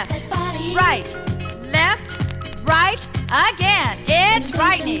 left, right, left, right. Again, it's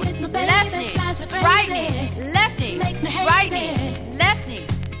right knee, left knee, right knee, left knee, right knee, left knee,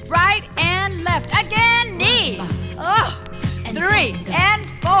 right and left. Again, knee. Oh, 3 and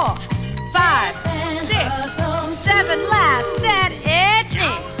 4, 5, 6, 7. Last set, it's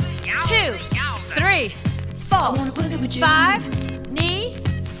knee. 2, 3, 4, 5, knee.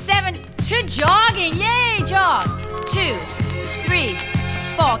 7 to jogging. Yay, jog. 2, 3,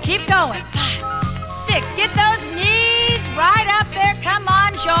 4. Keep going. 5, 6. Get those knees right up there. Come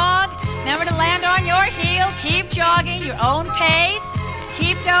on, jog. Remember to land on your heel. Keep jogging your own pace.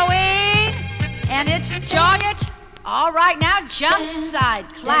 Keep going. And it's jog it. All right, now jump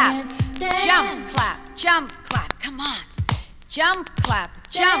side, clap. Jump, clap, jump, clap. Come on. Jump, clap,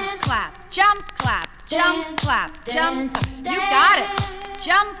 jump, clap, jump, clap, jump, clap, jump, clap. You got it.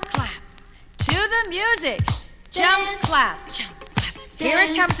 Jump, clap. To the music. Jump, clap, jump, clap. Here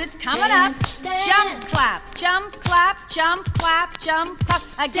it comes, it's coming up. Jump, clap, jump, clap, jump, clap, jump, clap.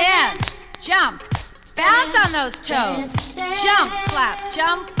 Again, jump. Bounce on those toes. Jump, clap,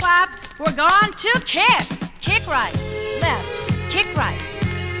 jump, clap. We're going to kick. Kick right, left, kick right,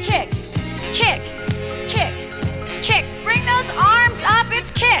 kick, kick, kick, kick. Bring those arms up,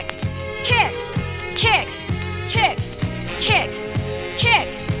 it's kick, kick, kick, kick, kick, kick,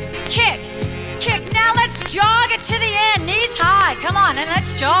 kick, kick. Now let's jog it to the end, knees high. Come on, and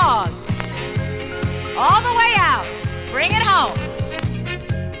let's jog. All the way out. Bring it home.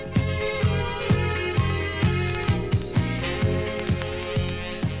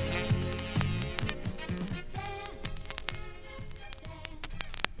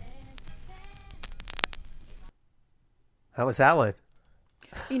 How was that one?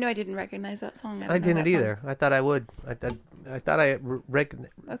 You know, I didn't recognize that song. I didn't either. I thought I would. I thought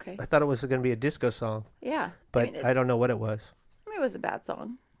Okay. I thought it was going to be a disco song, Yeah. but I don't know what it was. It was a bad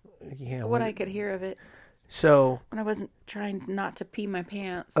song. Yeah. What I could hear of it So when I wasn't trying not to pee my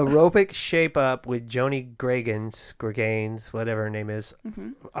pants. aerobic shape up with Joni Gregains, whatever her name is,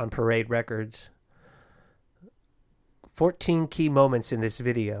 on Parade Records. 14 key moments in this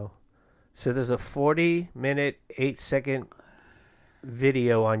video. So there's a 40-minute, 8-second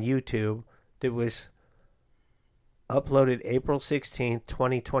video on YouTube that was uploaded April 16th,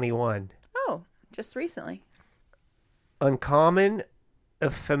 2021. Oh, just recently. Uncommon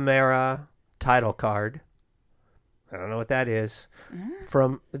Ephemera title card. I don't know what that is. That's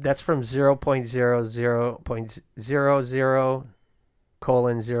from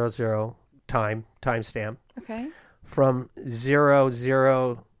 0.00.00:00 timestamp. Okay. From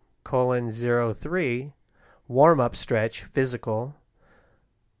 00:03 warm-up stretch physical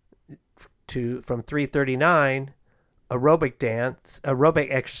from 3:39, aerobic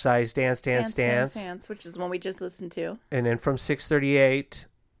exercise, dance, which is one we just listened to. and then from 6:38,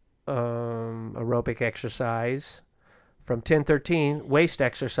 aerobic exercise. From 10:13, waist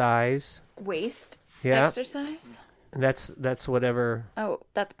exercise. Waist Yeah. exercise? And that's whatever. Oh,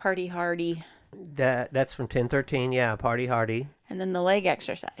 that's party hardy. That's from 10:13. Yeah, party hardy. And then the leg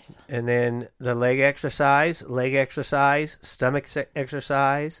exercise. And then the leg exercise, stomach exercise,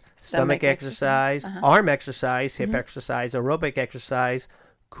 stomach exercise, arm exercise, hip exercise, aerobic exercise,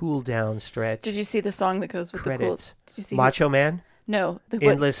 cool down stretch. Did you see the song that goes with the cool? Credits. Did you see Macho Man? No,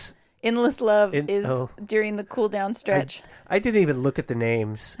 Endless. Endless Love is during the cool down stretch. I didn't even look at the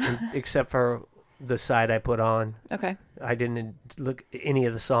names except for the side I put on. Okay. I didn't look at any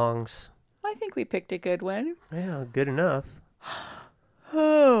of the songs. I think we picked a good one. Yeah, good enough.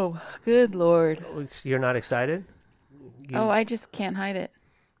 Oh, good Lord. You're not excited? I just can't hide it.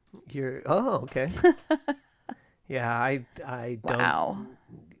 Okay. Yeah, I don't. Wow.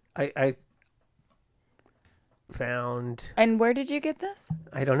 I found. And where did you get this?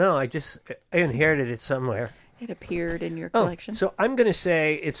 I don't know. I inherited it somewhere. It appeared in your collection. So I'm going to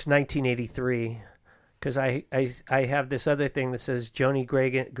say it's 1983 because I have this other thing that says Joni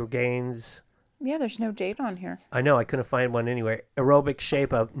Gaines. Yeah, there's no date on here. I know. I couldn't find one anywhere. Aerobic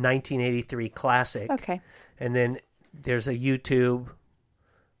Shape Up 1983 classic. Okay. And then there's a YouTube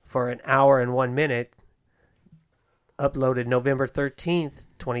for an hour and 1 minute uploaded November 13th,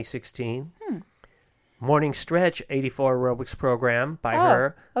 2016. Morning Stretch 84 aerobics program by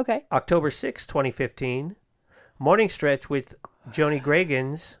her. Okay. October 6th, 2015. Morning Stretch with Joni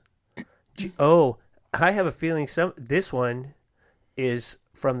Gaines. I have a feeling this one is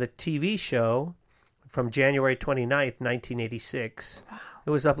from the TV show from January 29th, 1986. Wow. It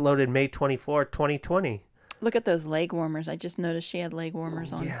was uploaded May 24, 2020. Look at those leg warmers. I just noticed she had leg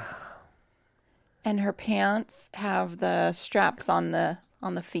warmers on. Yeah. And her pants have the straps on the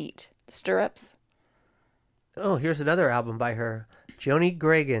feet, stirrups. Oh, here's another album by her. Joni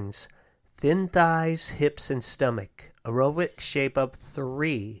Gaines, Thin Thighs, Hips, and Stomach. Aerobic Shape Up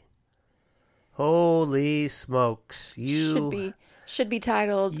 3. Holy smokes. Should be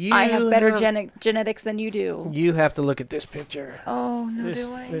titled, I have better genetics than you do. You have to look at this picture. Oh, no,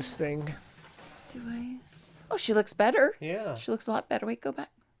 This thing. Do I? Oh, she looks better. Yeah. She looks a lot better. Wait, go back.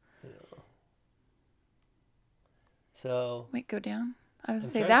 So. Wait, go down. I was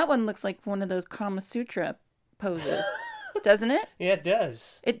going to say, that one looks like one of those Kama Sutra poses. Doesn't it? Yeah, it does.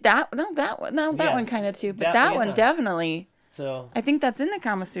 That one kind of too, but that one definitely. So I think that's in the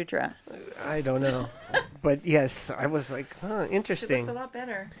Kama Sutra. I don't know, but yes, I was like, interesting. She looks a lot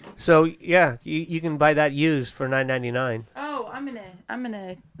better. So yeah, you can buy that used for $9.99. Oh, I'm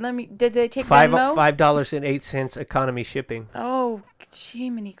gonna let me. Did they take Venmo? $5.08 economy shipping. Oh, gee,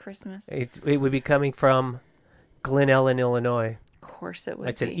 mini Christmas. It would be coming from Glen Ellen, Illinois. Of course it would.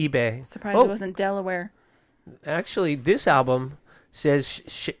 It's an eBay. Surprised it wasn't Delaware. Actually, this album says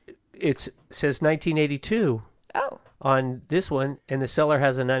it says 1982. Oh. On this one, and the seller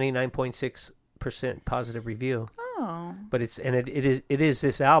has a 99.6% positive review. Oh. But it is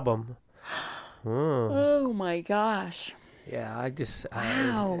this album. Oh my gosh. Yeah,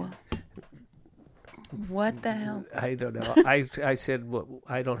 Wow. What the hell? I don't know. I said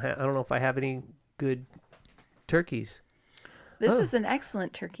I don't know if I have any good turkeys. This is an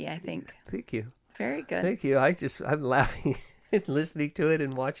excellent turkey, I think. Thank you. Very good. Thank you. I'm laughing and listening to it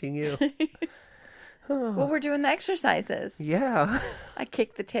and watching you. Well, we're doing the exercises. Yeah. I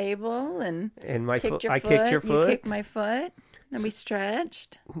kicked the table and my kicked foot. I kicked your foot. You kicked my foot. And we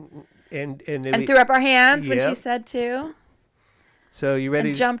stretched. And threw up our hands when she said to. So you ready?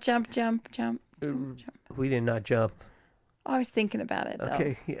 And jump. We did not jump. Oh, I was thinking about it, though.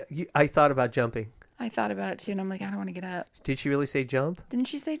 Okay. Yeah, I thought about jumping. I thought about it, too, and I'm like, I don't want to get up. Did she really say jump? Didn't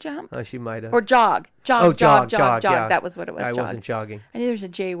she say jump? Oh, she might have. Or jog. Jog. Yeah. That was what it was, I wasn't jogging. I knew there was a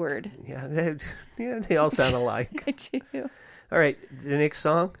J word. Yeah, they all sound alike. I do. All right, the next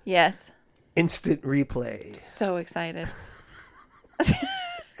song? Yes. Instant Replay. So excited. This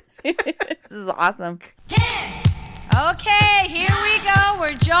is awesome. 10. Okay, here we go.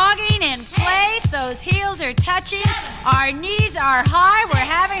 We're jogging in place. Those heels are touching. Our knees are high. We're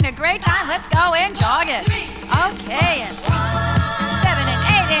having a great time. Let's go and jog it. Okay, and 7 and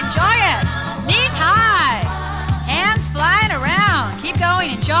 8 and jog it. Knees high. Hands flying around. Keep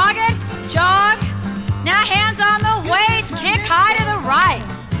going and jog it. Jog. Now hands on the waist. Kick high to the right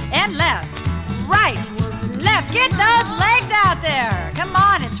and left. Right, left. Get those legs out there. Come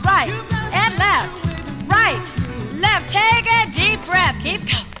on, it's right and left. Right. Left, take a deep breath. Keep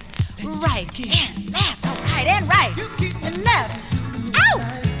going. Right and left. Right and right and left. Ow!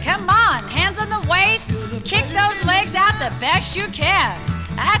 Come on, hands kick those legs out the best you can.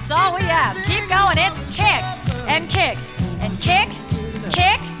 That's all we ask. Keep going. It's kick and kick and kick,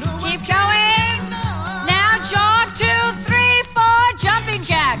 kick. Keep going. Now jog 2, 3, 4. Jumping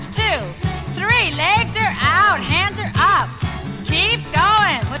jacks. 2, 3. Legs are out. Hands are up. Keep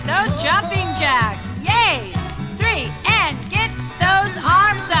going with those jumping jacks. Yay. 3. And get those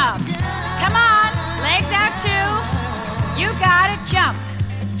arms up. Come on. Legs out 2. You got it. Jump.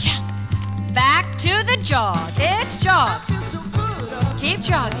 Jump. Back to the jog. It's jog. Keep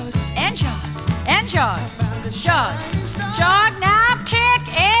jogging and jog and jog. Jog. Jog now. Kick.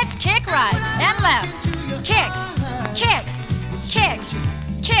 It's kick right and left. Kick. Kick. Kick.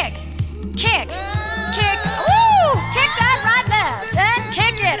 Kick. Kick. Kick. Woo! Kick that right left. And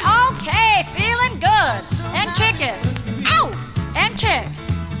kick it. Okay. Feeling good. And kick it. Ow! And kick.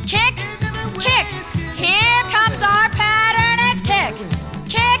 Kick. Kick. Here comes our pattern. It's kick.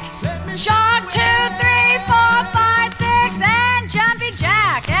 Kick. Jog 2, 3, 4, 5, 6. And jumping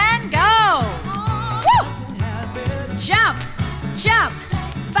jack. And go. Woo! Jump. Jump.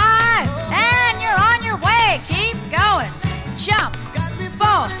 5. And you're on your way. Keep going. Jump. 4,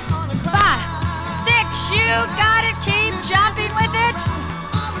 5, 6. You got it. Keep jumping with it.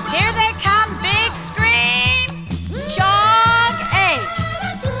 Here they come. Big scream. Jog 8.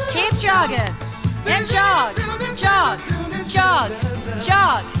 Keep jogging. And jog. Jog. Jog.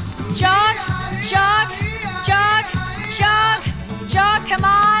 Jog. Jog. Jog. Jog. Jog. Jog. Come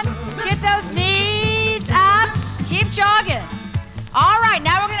on. Get those knees up. Keep jogging. All right,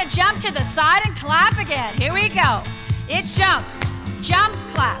 now we're going to jump to the side and clap again. Here we go. It's jump. Jump,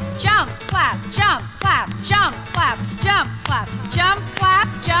 clap, jump, clap, jump, clap, jump, clap, jump, clap, jump, clap,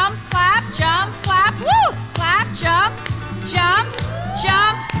 jump, clap, jump, clap, woo! Clap, jump, jump,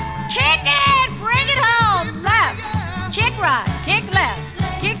 jump, kick it, bring it home, left, kick right, kick left,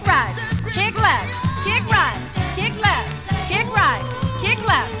 kick right, kick left, kick right, kick left, kick right, kick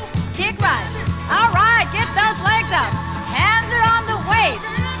left, kick right. All right, get those legs up, hands are on the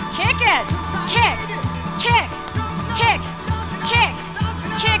waist, kick it, kick, kick, kick, kick,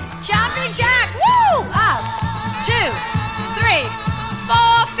 kick, jumping jack, woo! Up, 2, 3,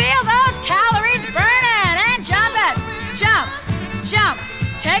 4, feel those calories burning, and jump it, jump, jump,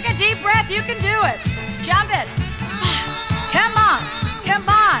 take a deep breath, you can do it, jump it, come on, come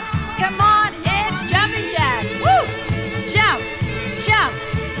on, come on, it's jumping jack, woo! Jump, jump,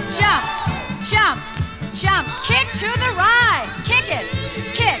 jump, jump, jump, kick to the right, kick it,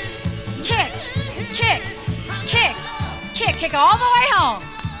 kick, kick, kick, kick, kick, kick all the way home.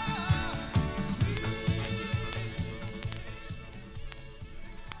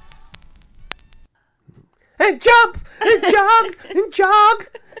 And jump! And jog! And jog!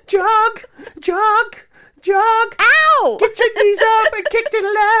 Jog! Jog! Jog! Ow! Get your knees up and kick to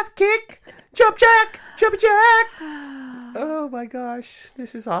the left. Kick! Jump jack! Jump jack! Oh my gosh,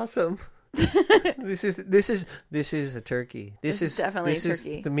 this is awesome. This is a turkey. This is definitely a turkey. This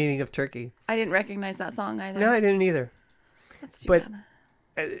is the meaning of turkey. I didn't recognize that song either. No, I didn't either. That's too But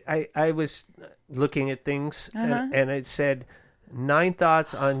bad. I was looking at things Uh-huh. and it said 9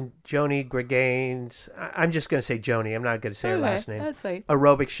 thoughts on Joni Gregain's. I'm just going to say Joni. I'm not going to say her last name. That's fine.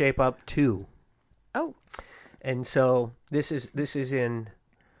 Aerobic Shape Up 2. Oh, And so this is in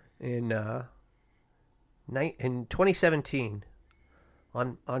 2017.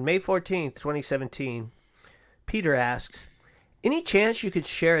 On May 14th, 2017, Peter asks, "Any chance you could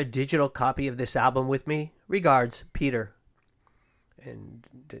share a digital copy of this album with me? Regards, Peter." And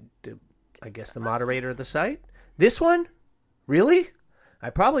I guess the moderator of the site, "This one? Really?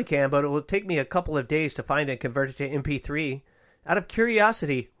 I probably can, but it will take me a couple of days to find and convert it to MP3. Out of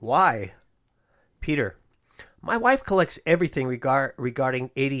curiosity, why?" Peter, "My wife collects everything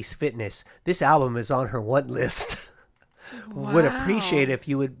regarding 80s fitness. This album is on her want list." wow. Would appreciate if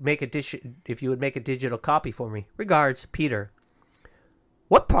you would make a digital copy for me. Regards, Peter.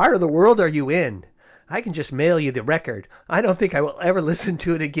 What part of the world are you in? I can just mail you the record. I don't think I will ever listen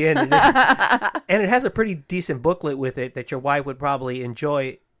to it again. And it has a pretty decent booklet with it that your wife would probably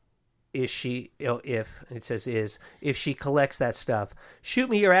enjoy if she collects that stuff. Shoot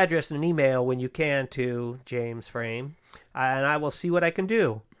me your address in an email when you can to James Frame, and I will see what I can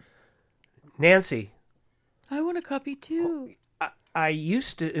do. Nancy. I want a copy too. I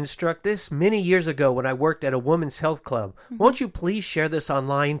used to instruct this many years ago when I worked at a women's health club. Mm-hmm. Won't you please share this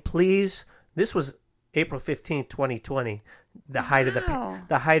online, please? This was April 15th, 2020, the height of the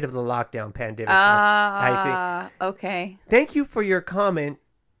lockdown pandemic. I think. Okay. Thank you for your comment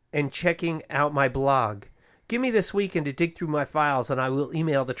and checking out my blog. Give me this weekend to dig through my files, and I will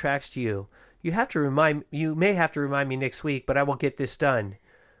email the tracks to you. You may have to remind me next week, but I will get this done.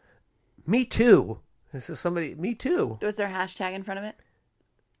 Me too. This is somebody. Me too. Was there a hashtag in front of it?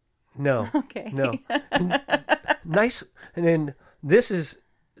 No. Okay. No. Nice. And then this is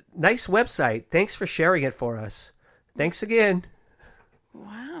nice website. Thanks for sharing it for us. Thanks again.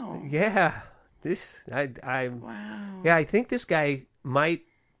 Wow. Yeah. Wow. Yeah, I think this guy might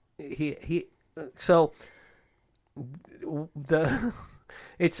so the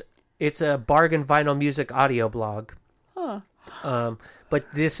it's a bargain vinyl music audio blog. Huh. But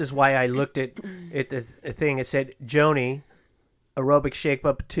this is why I looked at the thing. It said Joni aerobic shape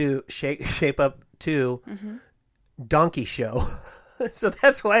up 2 donkey show. So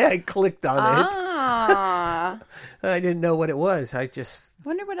that's why I clicked on it. Ah. I didn't know what it was. I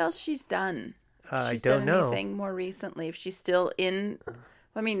wonder what else she's done. I She's don't done know. anything more recently? If she's still in,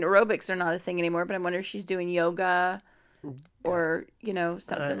 I mean, aerobics are not a thing anymore. But I wonder if she's doing yoga, or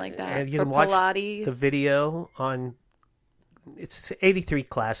something like that. And you or can watch Pilates. the video on. It's 83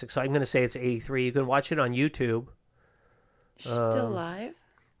 Classic, so I'm going to say it's 83. You can watch it on YouTube. She's still alive.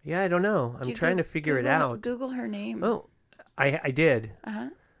 Yeah, I don't know. I'm trying to figure it out. Google her name. Oh, I did.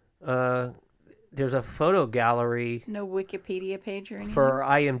 There's a photo gallery No Wikipedia page or anything. for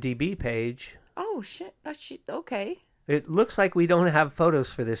our IMDb page. Oh shit! Okay. It looks like we don't have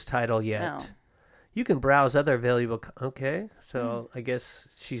photos for this title yet. No. You can browse other valuable. Okay, so I guess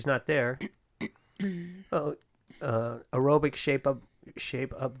she's not there. Oh, aerobic shape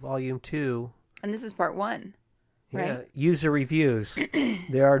up volume 2. And this is part 1. Right. Yeah, user reviews.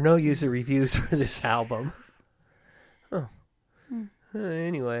 There are no user reviews for this album. Oh.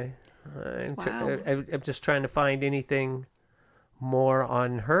 Anyway, I'm just trying to find anything more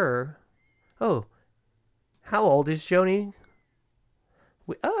on her. Oh, how old is Joni?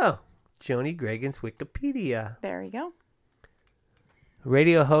 Joni Gregan's Wikipedia. There you go.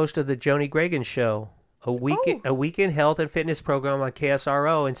 Radio host of the Joni Gregan Show, a weekend health and fitness program on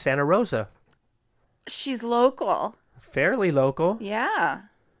KSRO in Santa Rosa. She's local. Fairly local. Yeah.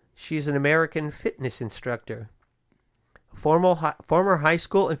 She's an American fitness instructor. Former high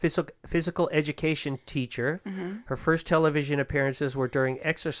school and physical education teacher. Mm-hmm. Her first television appearances were during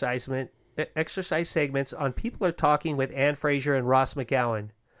exercise segments on People Are Talking with Ann Fraser and Ross McGowan,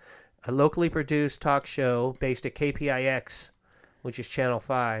 a locally produced talk show based at KPIX, which is Channel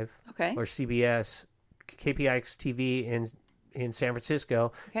 5, or CBS, KPIX TV in San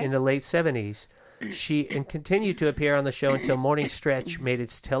Francisco in the late 70s. She continued to appear on the show until Morning Stretch made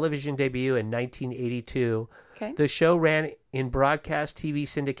its television debut in 1982. Okay. The show ran in broadcast TV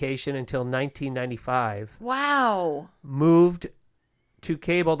syndication until 1995. Wow. Moved to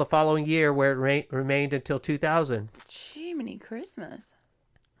cable the following year, where it remained until 2000. Jiminy Christmas.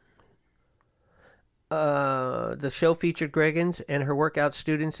 The show featured Gregan's and her workout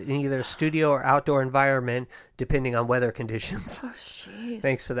students in either a studio or outdoor environment, depending on weather conditions. Oh, jeez.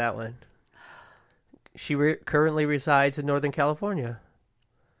 Thanks for that one. She currently resides in Northern California.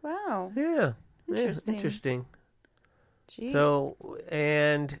 Wow. Yeah. Interesting. Interesting. Jeez. So,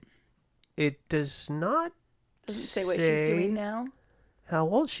 and it doesn't say what she's doing now. How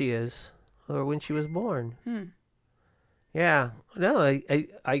old she is, or when she was born. Yeah. No,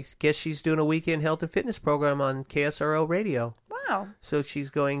 I guess she's doing a weekend health and fitness program on KSRO radio. Wow. So she's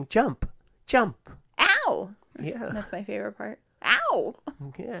going jump. Ow. Yeah. That's my favorite part. Ow.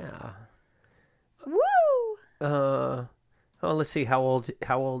 Yeah. Woo. Let's see. How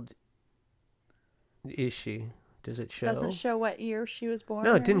old is she? Does it show? Doesn't show what year she was born.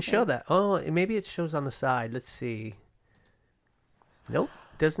 No, it didn't show that. Oh, maybe it shows on the side. Let's see. Nope.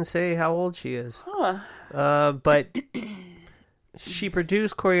 Doesn't say how old she is. Huh. But she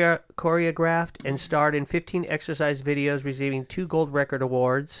produced, choreographed, and starred in 15 exercise videos, receiving 2 gold record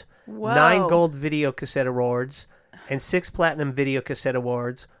awards, Whoa. 9 gold video cassette awards, and 6 platinum video cassette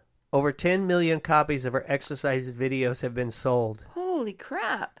awards. Over 10 million copies of her exercise videos have been sold. Holy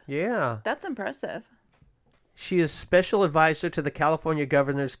crap. Yeah. That's impressive. She is special advisor to the California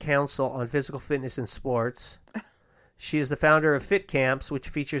Governor's Council on Physical Fitness and Sports. She is the founder of Fit Camps, which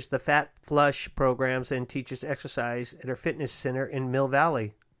features the Fat Flush programs and teaches exercise at her fitness center in Mill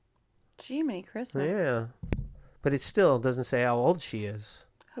Valley. Jiminy Christmas. Yeah. But it still doesn't say how old she is.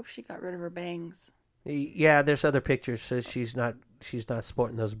 Hope she got rid of her bangs. Yeah, there's other pictures, so she's not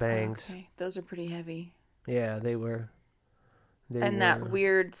sporting those bangs. Okay, those are pretty heavy. Yeah, they were. That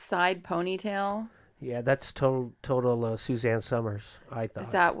weird side ponytail. Yeah, that's total Suzanne Summers, I thought.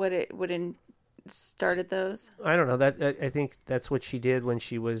 Is that what it started those? I don't know. I think that's what she did when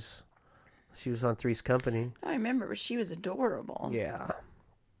she was on Three's Company. I remember, but she was adorable. Yeah.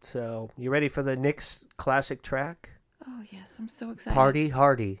 So, you ready for the next classic track? Oh, yes. I'm so excited. Party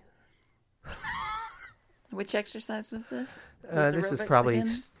Hardy. Which exercise was this? This is probably again?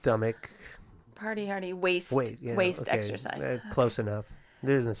 stomach. party hardy waist yeah, waist okay. exercise. Close enough.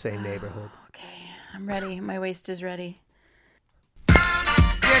 They're in the same neighborhood. Okay, I'm ready. My waist is ready.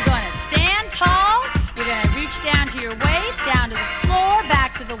 You're going to stand tall. You're going to reach down to your waist, down to the floor,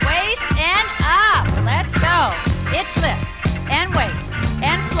 back to the waist, and up. Let's go. It's lift and waist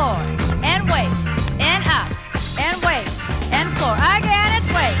and floor and waist and up and waist and floor. Again,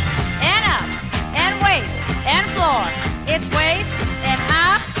 it's waist and up and waist and floor. It's waist and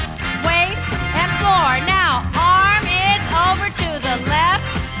up, waist and floor. Now, arm is over to the left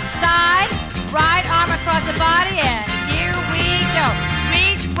side, right arm across the body, and here we go.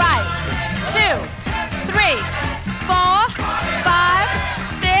 Reach right. 2, 3, 4, 5,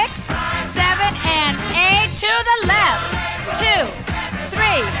 6, 7, and 8. To the left. 2,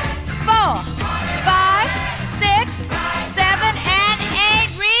 3, 4, 5, 6, 7, and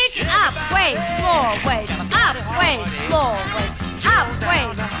 8. Reach up, waist, floor, waist, up, waist, floor, waist, up,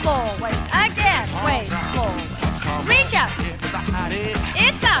 waist, floor, waist. Again, waist, floor, waist. Reach up.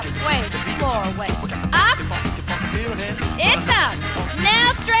 It's up, waist, floor, waist. Up. It's up.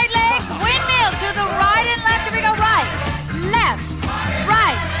 Now straight legs, windmill to the right and left. Here we go. Right, left,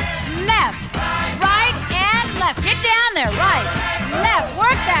 right, left, right, and left. Get down there. Right, left.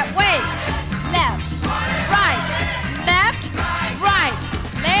 Work that waist. Left, right, left, right.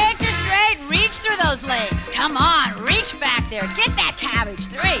 Legs are straight. Reach through those legs. Come on. Reach back there. Get that cabbage.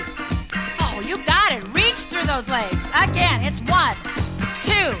 3. Oh, you got it. Reach through those legs. Again, it's 1,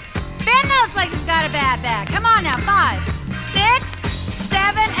 2. Bend those legs if you've got a bad back. Come on now. 5, 6,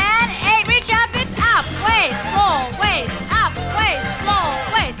 7, and 8. Reach up. It's up. Waist, floor, waist, up, waist, floor,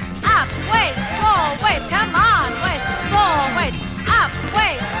 waist, up, waist, floor, waist. Come on. Waist, floor, waist, up,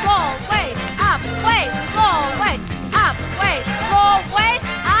 waist, floor, waist, up, waist, floor, waist, up, waist, floor, waist,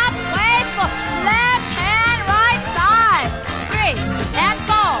 up, waist, floor. Left hand, right side. 3 and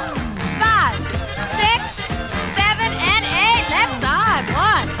 4, 5, 6, 7, and 8. Left side.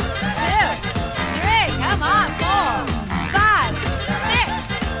 1, 2, 3. Come on. 4, 5, 6,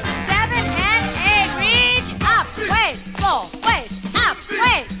 7, and 8. Reach up. Waist, floor, waist, up,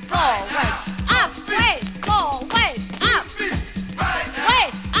 waist, floor, waist, up, waist, floor, waist, up,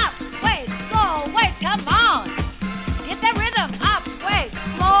 waist, up, waist, floor, waist. Come on. Get that rhythm. Up, waist,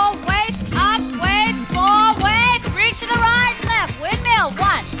 floor, waist, up, waist, floor, waist. Reach to the right and left. Windmill.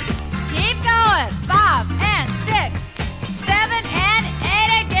 1. Keep going. 5 and 6, 7 and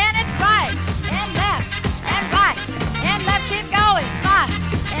 8. Again, it's right and left and right and left. Keep going. 5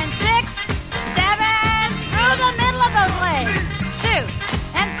 and 6, 7. Through the middle of those legs. 2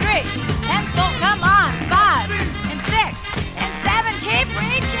 and 3 and 4. Come on. 5 and 6 and 7. Keep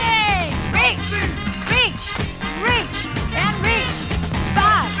reaching. Reach, reach, reach, and reach.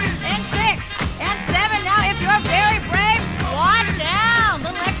 5 and 6 and 7. Now, if you're very brave, squat down.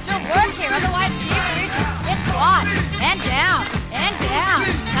 Little extra work here. Otherwise, keep reaching. It's squat and down and down.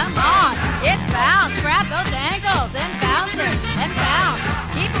 Come on. It's bounce. Grab those ankles and bounce it and bounce.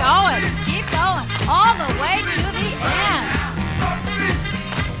 Keep going. Keep going. All the way to the end.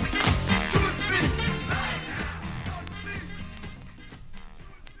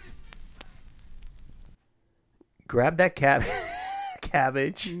 Grab that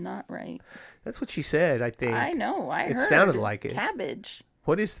cabbage. Not right. That's what she said, I think. I know. I It heard. sounded like it. Cabbage.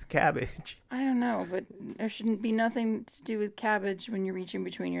 What is the cabbage? I don't know, but there shouldn't be nothing to do with cabbage when you're reaching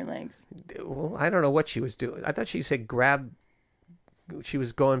between your legs. Well, I don't know what she was doing. I thought she said grab. She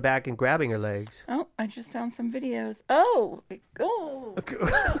was going back and grabbing her legs. Oh, I just found some videos. Oh,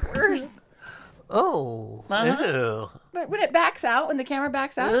 worse. Oh. Uh-huh. Ew. But when it backs out, when the camera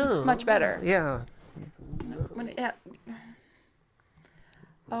backs out, it's much better. Yeah. When it,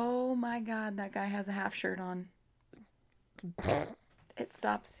 oh my God, that guy has a half shirt on. It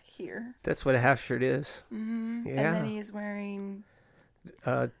stops here. That's what a half shirt is. Mm-hmm. Yeah. And then he's wearing...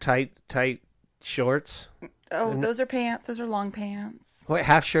 Tight shorts. Oh, those are pants. Those are long pants. What,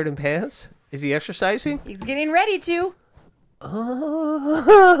 half shirt and pants? Is he exercising? He's getting ready to. Oh.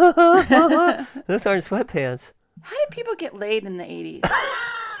 Those aren't sweatpants. How did people get laid in the 80s?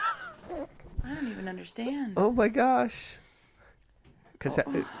 I don't even understand. Oh my gosh. Because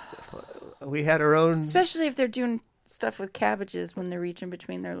we had our own... Especially if they're doing stuff with cabbages when they're reaching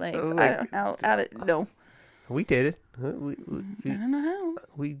between their legs. Oh, I don't know. No. We did it. I don't know how.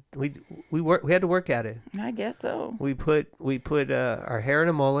 We had to work at it. I guess so. We put our hair in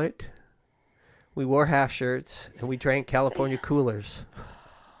a mullet. We wore half shirts and we drank California coolers.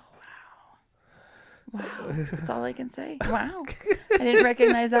 Wow. That's all I can say. Wow. I didn't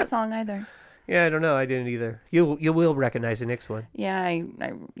recognize that song either. Yeah, I don't know. I didn't either. You will recognize the next one. Yeah,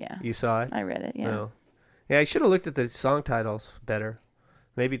 yeah. You saw it? I read it, yeah. No. Yeah, I should have looked at the song titles better.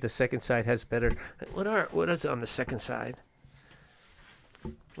 Maybe the second side has better. What is on the second side?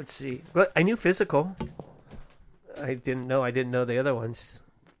 Let's see. Well, I knew physical. I didn't know the other ones.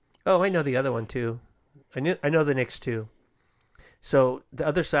 Oh, I know the other one too. I know the next two. So the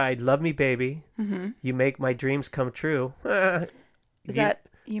other side, Love Me Baby. Mm-hmm. You Make My Dreams Come True. Is that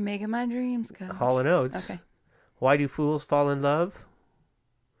You Making My Dreams Come True? Hall & Oates. Okay. Why Do Fools Fall in Love?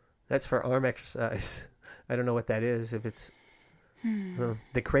 That's for arm exercise. I don't know what that is. If it's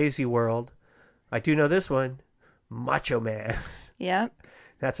The Crazy World. I do know this one. Macho Man. Yep.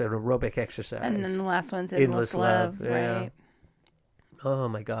 That's an aerobic exercise. And then the last one's Endless Love. Yeah. Right. Oh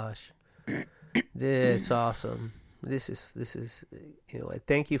my gosh. It's awesome. This is, I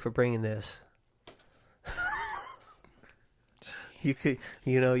thank you for bringing this. You could,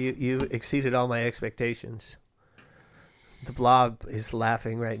 you exceeded all my expectations. The Blob is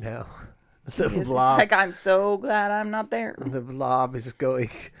laughing right now. The Blob. It's like, I'm so glad I'm not there. The Blob is going.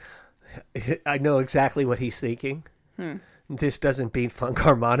 I know exactly what he's thinking. This doesn't beat funk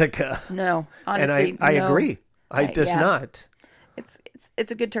harmonica. No, honestly, and I agree. It does not.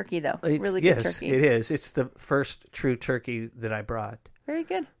 It's a good turkey though. Really good turkey. Yes, it is. It's the first true turkey that I brought. Very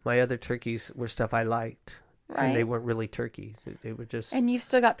good. My other turkeys were stuff I liked. Right. And they weren't really turkeys. They were just. And you've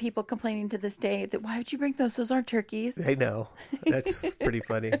still got people complaining to this day that why would you bring those? Those aren't turkeys. I know. That's pretty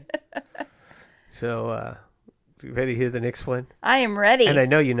funny. So, you ready to hear the next one? I am ready. And I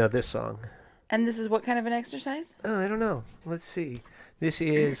know you know this song. And this is what kind of an exercise? Oh, I don't know. Let's see. This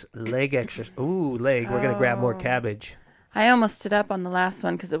is leg exercise. Ooh, leg. We're going to grab more cabbage. I almost stood up on the last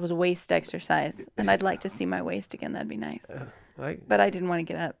one because it was a waist exercise. And I'd like to see my waist again. That'd be nice. But I didn't want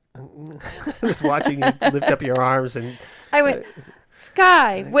to get up. I was watching you lift up your arms and... I went...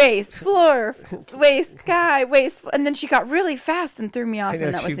 Sky, waist, floor, waist, sky, waist. And then she got really fast and threw me off,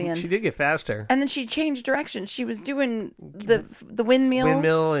 and that was the end. She did get faster. And then she changed direction. She was doing the windmill.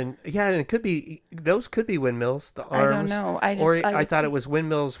 Windmill, and it could be, those could be windmills, the arms. I don't know. I thought it was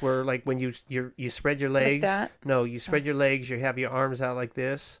windmills were like when you spread your legs. Like that? No, you spread your legs, you have your arms out like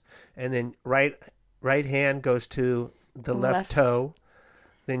this, and then right hand goes to the left toe.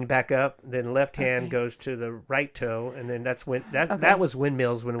 Then you back up. Then left hand goes to the right toe, and then that's when that was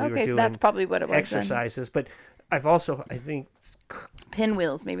windmills when we were doing. That's probably what it was. Exercises, but I've also I think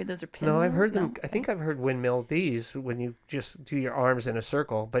pinwheels. Maybe those are pinwheels. No, I've heard them. I think I've heard windmill these when you just do your arms in a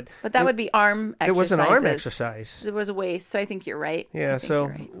circle. But that would be arm exercises. It was an arm exercise. There was a waist, so I think you're right. Yeah,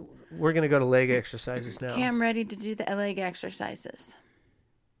 so we're gonna go to leg exercises now. Okay, I'm ready to do the leg exercises.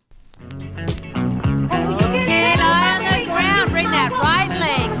 Okay, lie on the ground. Bring that right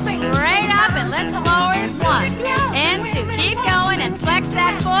leg straight up and let's lower it. 1 and 2. Keep going and flex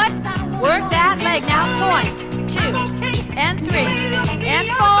that foot. Work that leg. Now point. 2 and 3 and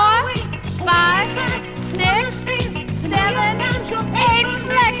 4, 5, 6, 7, 8.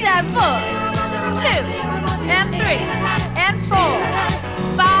 Flex that foot. 2 and 3 and 4,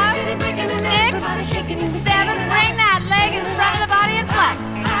 5, 6, 7. Bring that leg in front of the body and flex.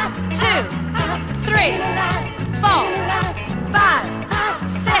 2, 3, 4, 5,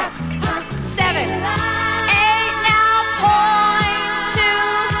 6, 7, 8. Now point. 2,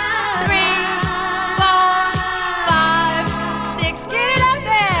 3, 4, 5, 6. Get it up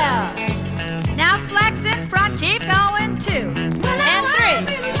there. Now flex in front. Keep going. 2 and 3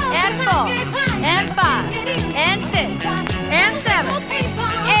 and 4 and 5 and 6 and 7, 8.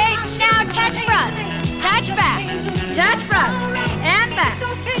 Now touch front. Touch back. Touch front and back.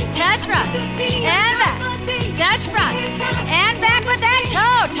 Touch front and back. Touch front and back with that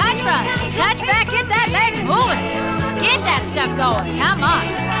toe. Touch front. Touch back. Get that leg moving. Get that stuff going. Come on.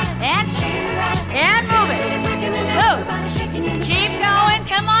 And move it. Move. Keep going.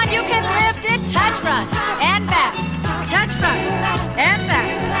 Come on. You can lift it. Touch front and back. Touch front and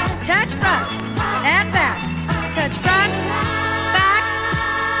back. Touch front and back. Touch front. Back.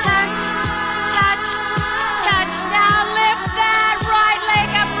 Touch. Touch. Touch. Now lift that right leg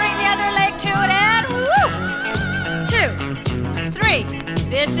up. Bring the other leg to it and woo! 2, 3.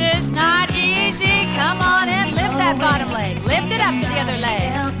 This is not easy. Come on and lift that bottom leg. Lift it up to the other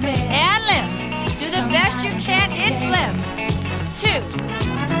leg. And lift. Do the best you can. It's lift. 2,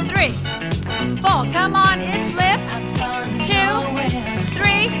 3, 4. Come on, it's lift. 2,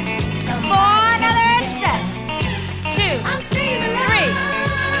 3, 4. Another set. 2, 3.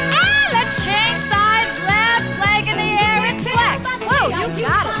 Let's change sides. Left leg in the air. It's flex. Whoa, you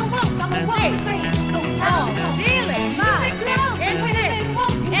got it. 3, 4. Feel it. 5 and 6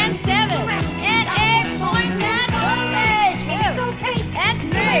 and 7 and 8. Point that tootsie. 2 and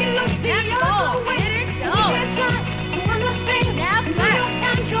 3 and 4. Get it going. Now flex.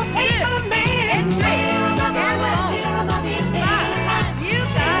 2 and 3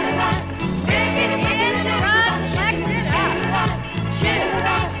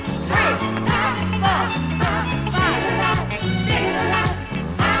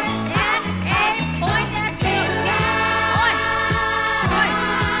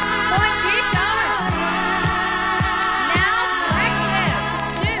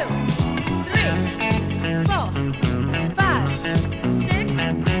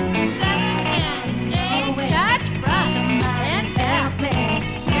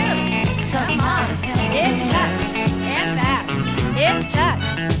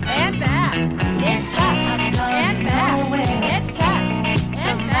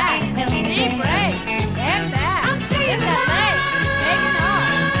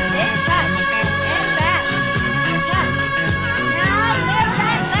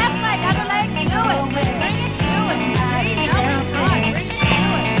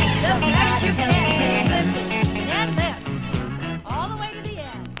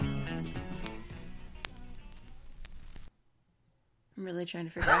 I'm really trying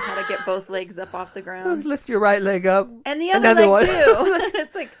to figure out how to get both legs up off the ground. Lift your right leg up. And the other Another leg one. too.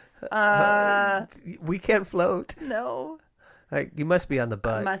 It's like, We can't float. no. Like, you must be on the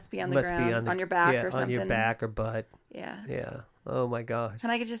butt. Must be on the ground, on your back or on your something. back or butt. Yeah. Yeah. Oh my gosh.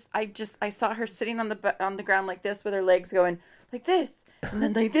 And I saw her sitting on the ground like this with her legs going like this and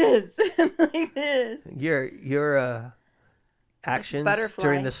then like this and like this. Your actions butterfly.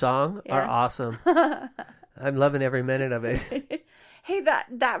 during the song are Yeah. awesome. I'm loving every minute of it. Hey,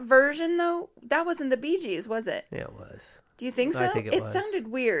 that version though, that wasn't the Bee Gees, was it? Yeah, it was. Do you think so? I think it was. Sounded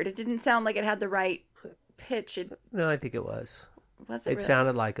weird. It didn't sound like it had the right pitch. No, I think it was. Was it It really?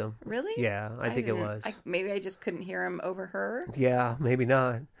 sounded like him. Really? Yeah, I think it didn't- was. Maybe I just couldn't hear him over her, Yeah, maybe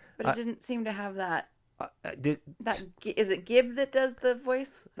not. but it didn't seem to have that. Is it Gibb that does the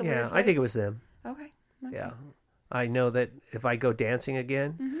voice? The yeah, weird I think it voice? was them. Okay. Yeah. I know that if I go dancing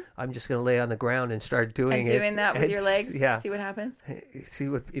again, I'm just going to lay on the ground and start doing And it. doing that with your legs? Yeah. See what happens? See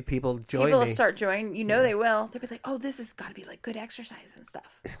what if people join People will me. start joining. You know they will. They'll be like, oh, this has got to be like good exercise and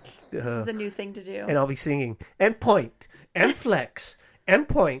stuff. This is the new thing to do. And I'll be singing, and point, and flex, and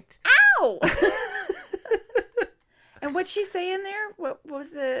point. Ow! And what'd she say in there? What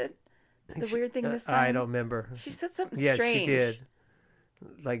was the weird thing this time? I don't remember. She said something Yeah, strange. she did.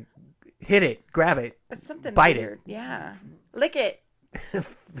 Like, hit it, grab it, Something Bite it. weird. Yeah. Lick it.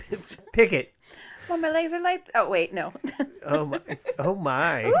 pick it. Well, my legs are like... Oh, wait, no. Oh my! Oh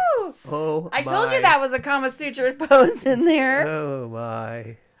my! Woo! Oh, I told my. you that was a Kama Sutra pose in there. Oh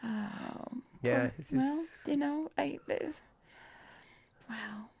my! Oh, Yeah. It's well, just, you know, wow.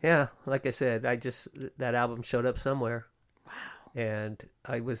 yeah. Like I said, that album showed up somewhere, Wow. and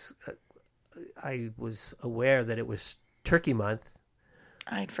I was aware that it was Turkey Month.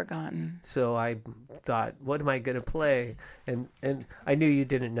 I'd forgotten. So I thought, what am I going to play? And I knew you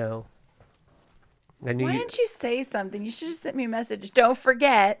didn't know. I knew Why didn't you say something? You should have sent me a message. Don't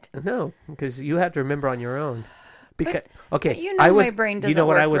forget. No, because you have to remember on your own. Because okay, you know I was, my brain you doesn't know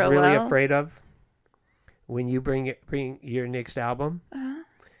what I work was real really well. afraid of when you bring your next album,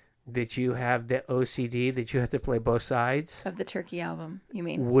 that you have the OCD that you have to play both sides. Of the Turkey album, you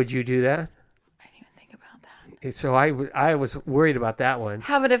mean? Would you do that? I didn't even think about that. So I was worried about that one.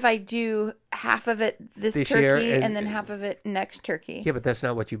 How about if I do half of it this This year turkey and- and then half of it next turkey? Yeah, but that's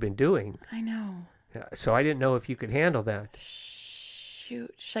not what you've been doing. I know. So I didn't know if you could handle that.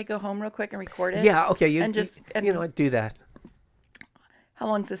 Shoot. Should I go home real quick and record it? Yeah, okay. You And just- you know what? Do that. How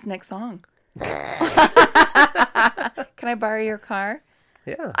long's this next song? Can I borrow your car?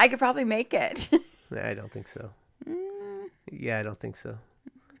 Yeah. I could probably make it. Nah, I don't think so. Yeah, I don't think so.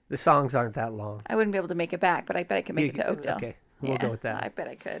 The songs aren't that long. I wouldn't be able to make it back, but I bet I could make it to Oakdale. Okay, we'll go with that. I bet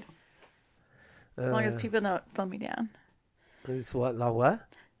I could. As long as people don't slow me down. It's what?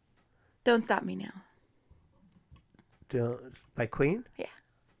 Don't stop me now. By Queen? Yeah.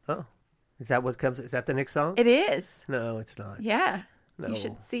 Oh. Is that what comes? Is that the next song? It is. No, it's not. Yeah. No. You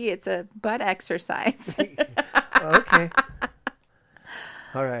should see it's a butt exercise. Okay.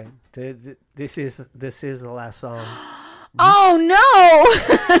 All right. This is the last song. Oh no!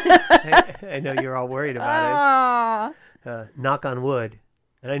 I know you're all worried about Aw. it. Knock on wood.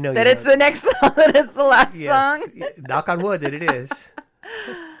 And I know That you it's the next song. That it's the last song. Yeah, knock on wood that it is.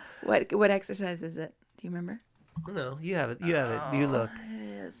 What exercise is it? Do you remember? No, you have it. You have it. You look. It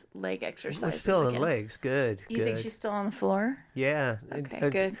is leg exercise. We're still in legs. Good. You good. think she's still on the floor? Yeah. Okay,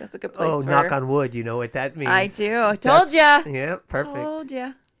 good. That's a good place Oh, for knock her. on wood. You know what that means. I do. I told ya. Yeah, perfect. Told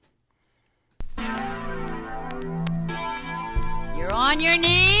ya. You're on your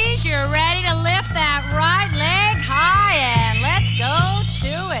knees. You're ready to lift that right leg high, and let's go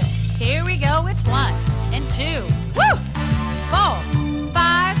to it. Here we go. It's 1 and 2. Woo! 4,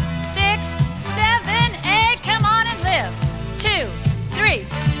 5, 6, 7, 8. Come on and lift. 2, 3,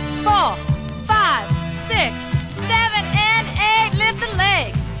 4, 5, 6, 7, and 8. Lift the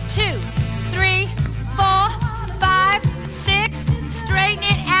leg. 2, 3, 4, 5, 6. Straighten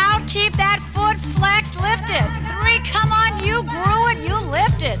it out. Keep that foot flexed. Lift it. 3. Come on. You grew it. You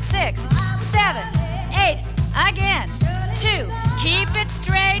lifted. 6, 7, 8. Again. 2. Keep it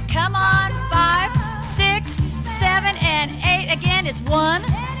straight. Come on. 5, 6, 7, and 8. Again. It's 1,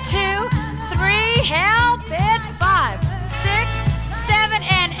 2, 3. Help. It's 5, 6, 7,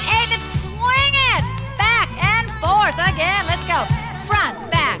 and 8. Let's swing it. Back and forth. Again. Let's go. Front,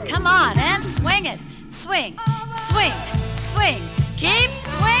 back. Come on. And swing it. Swing, swing, swing. Keep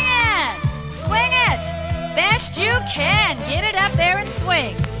swinging. Swing it. Best you can. Get it up there and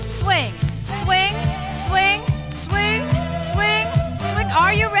swing. Swing, swing, swing, swing, swing, swing.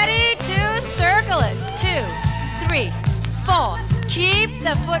 Are you ready to circle it? 2, 3, 4. Keep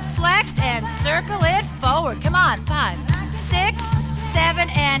the foot flexed and circle it forward. Come on. 5, 6, 7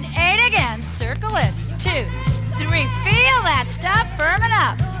 and 8 again. Circle it. 2, 3. Feel that stuff firming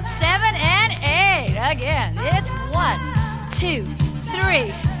up. 7 and 8 again. It's 1, 2,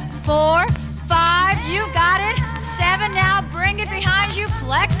 3, 4, 5. You got it. 7 now. Bring it behind you.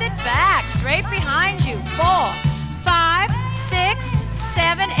 Flex it back. Straight behind you. 4, 5, 6,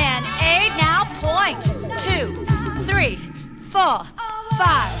 7 and 8. Now point. 2, 3, 4,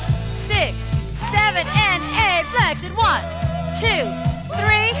 5, 6, 7 and 8. Flex it. 1, 2,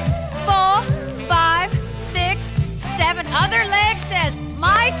 3, 4, 5, 6, 7. Other leg says,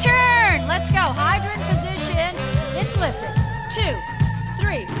 my turn. Let's go. Hydrant position. It's lifted. 2,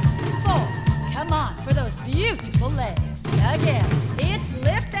 3, 4. Come on for those beautiful legs. Again. It's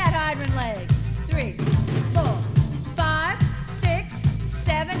lift that hydrant leg. 3, 4, 5, 6,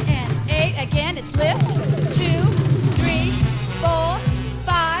 7 and 8. Again, it's lift. 2, 3, 4,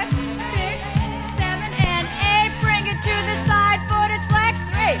 5, 6, 7 and 8. Bring it to the side. Foot is flex.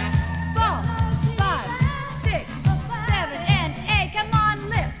 3, 4, 5, 6, 7 and 8. Come on,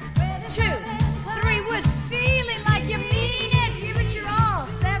 lift. 2, 3 with feeling like you mean it. Give it your all.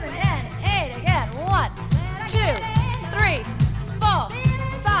 7 and 8 again. 1, 2, 3, 4,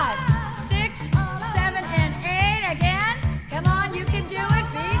 5, 6, 7 and 8 again. Come on, you can do it.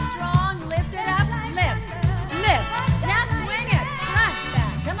 Be strong. Lift it up. Lift. Lift. Now swing it. Front,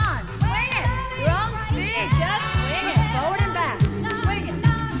 back. Come on. Swing it. Your own speed. Just swing it. Forward and back. Swing it.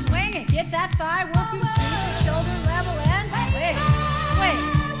 Swing it. Get that thigh working. Keep the shoulder level and swing. Swing.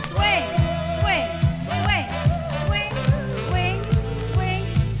 Swing. Swing. Swing. Swing. Swing. Swing.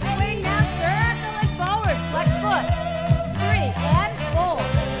 Swing. Now circle it forward. Flex foot. 3 and 4,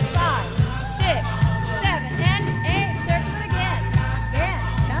 5, 6, 7 and 8. Circle it again. Again.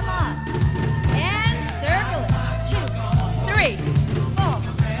 Come on. And circle it. 2, 3, 4,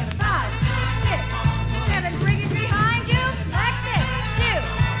 5, 6, 7. Bring it behind you. Flex it. 2,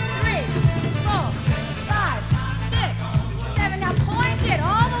 3, 4, 5, 6, 7. Now point it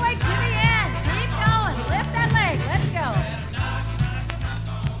all the way to the end. Keep going. Lift that leg. Let's go.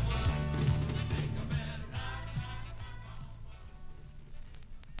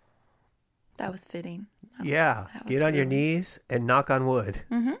 That was fitting. Yeah. That was Get on your really- knees and knock on wood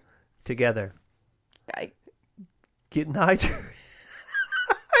together. I, Get in the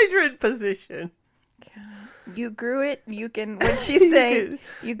hydrant position. you grew it. You can. When she's saying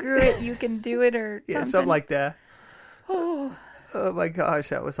you grew it, you can do it, or Yeah, something. something like that. Oh, Oh my gosh,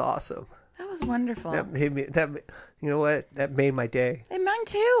 that was awesome. that was wonderful. That made me. You know what? That made my day. And mine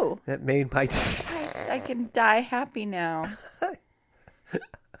too. That made my. I can die happy now.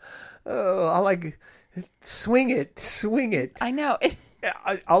 Oh, all I swing it. I know.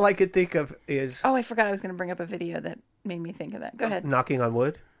 All I could think of is Oh, I forgot I was going to bring up a video that made me think of that. Go ahead. knocking on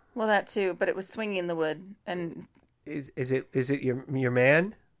wood. Well, that too, but it was swinging the wood, and Is it your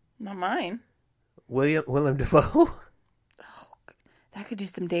man not mine. Willem Dafoe? That could do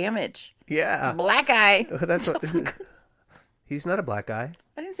some damage. Yeah, Black eye. that's what. He's not a black guy.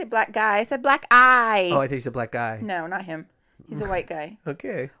 I didn't say black guy. I said black eye. Oh, I think he's a black guy. No, not him. He's a white guy.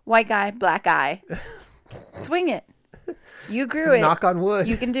 Okay. White guy, black eye. Swing it. You grew it. Knock on wood.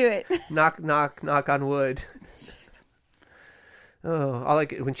 You can do it. knock on wood. Oh, I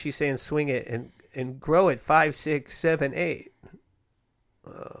like it when she's saying swing it and grow it 5, 6, 7, 8.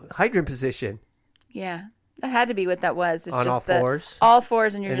 Hydrant position. Yeah. That had to be what that was. It's On just all fours? All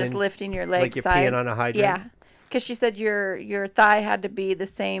fours, and you're And just then, lifting your leg like you're side. peeing on a hydrant? Yeah. Because she said your thigh had to be the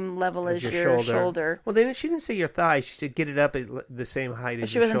same level as your shoulder. Well, then she didn't say your thigh. She said get it up at the same height But as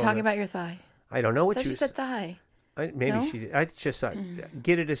she your wasn't shoulder. talking about your thigh. I don't know I what thought she she was. said thigh. Maybe No? she did. I just thought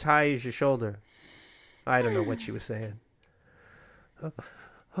get it as high as your shoulder. I don't know what she was saying.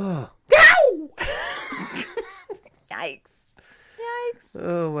 Oh. Yikes. Yikes.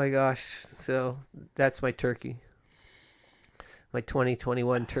 Oh my gosh. So that's my turkey. My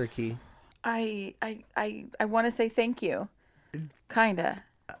 2021 turkey. I want to say thank you. Kinda.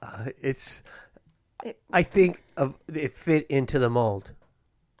 I think it fit into the mold.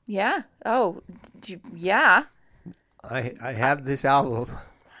 Yeah. Oh, yeah. I have this album.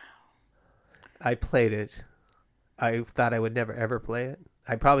 I played it. I thought I would never ever play it.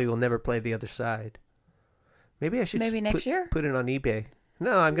 I probably will never play the other side. Maybe I should Next year. put it on eBay.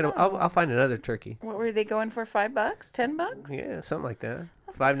 No, I'm gonna. I'll find another turkey. What were they going for? $5? $10? Yeah, something like that.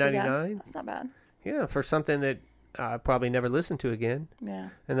 That's not too bad. $5.99. That's not bad. Yeah, for something that I probably never listen to again, Yeah.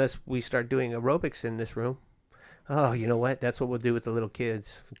 unless we start doing aerobics in this room. Oh, you know what? That's what we'll do with the little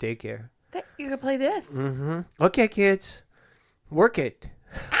kids from daycare. You could play this. Mm-hmm. Okay, kids, work it.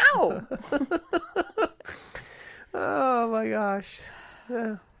 Ow! Oh my gosh.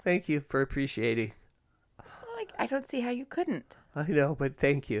 Thank you for appreciating. I don't see how you couldn't. I know, but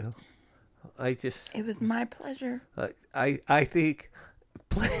thank you. It was my pleasure. I think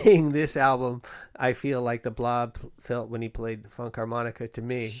playing this album, I feel like the Blob felt when he played the funk harmonica to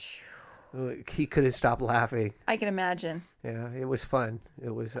me. He couldn't stop laughing. I can imagine. Yeah, it was fun. It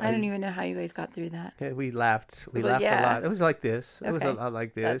was. I don't even know how you guys got through that. Yeah, we laughed. We Well, laughed yeah. a lot. It was like this. It was a Okay. lot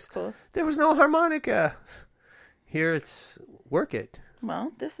like this. That's cool. There was no harmonica. Here it's work it.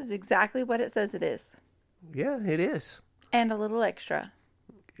 Well, this is exactly what it says it is. Yeah, it is. And a little extra.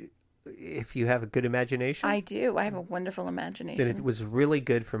 If you have a good imagination, I do. I have a wonderful imagination. then it was really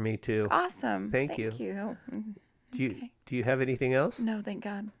good for me too. Awesome. Thank you. Mhm. Do you have anything else? No, thank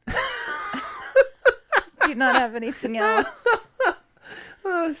God. Do not have anything else.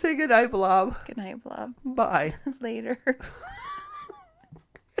 Say goodnight, Blob. Good night, Blob. Bye. Later.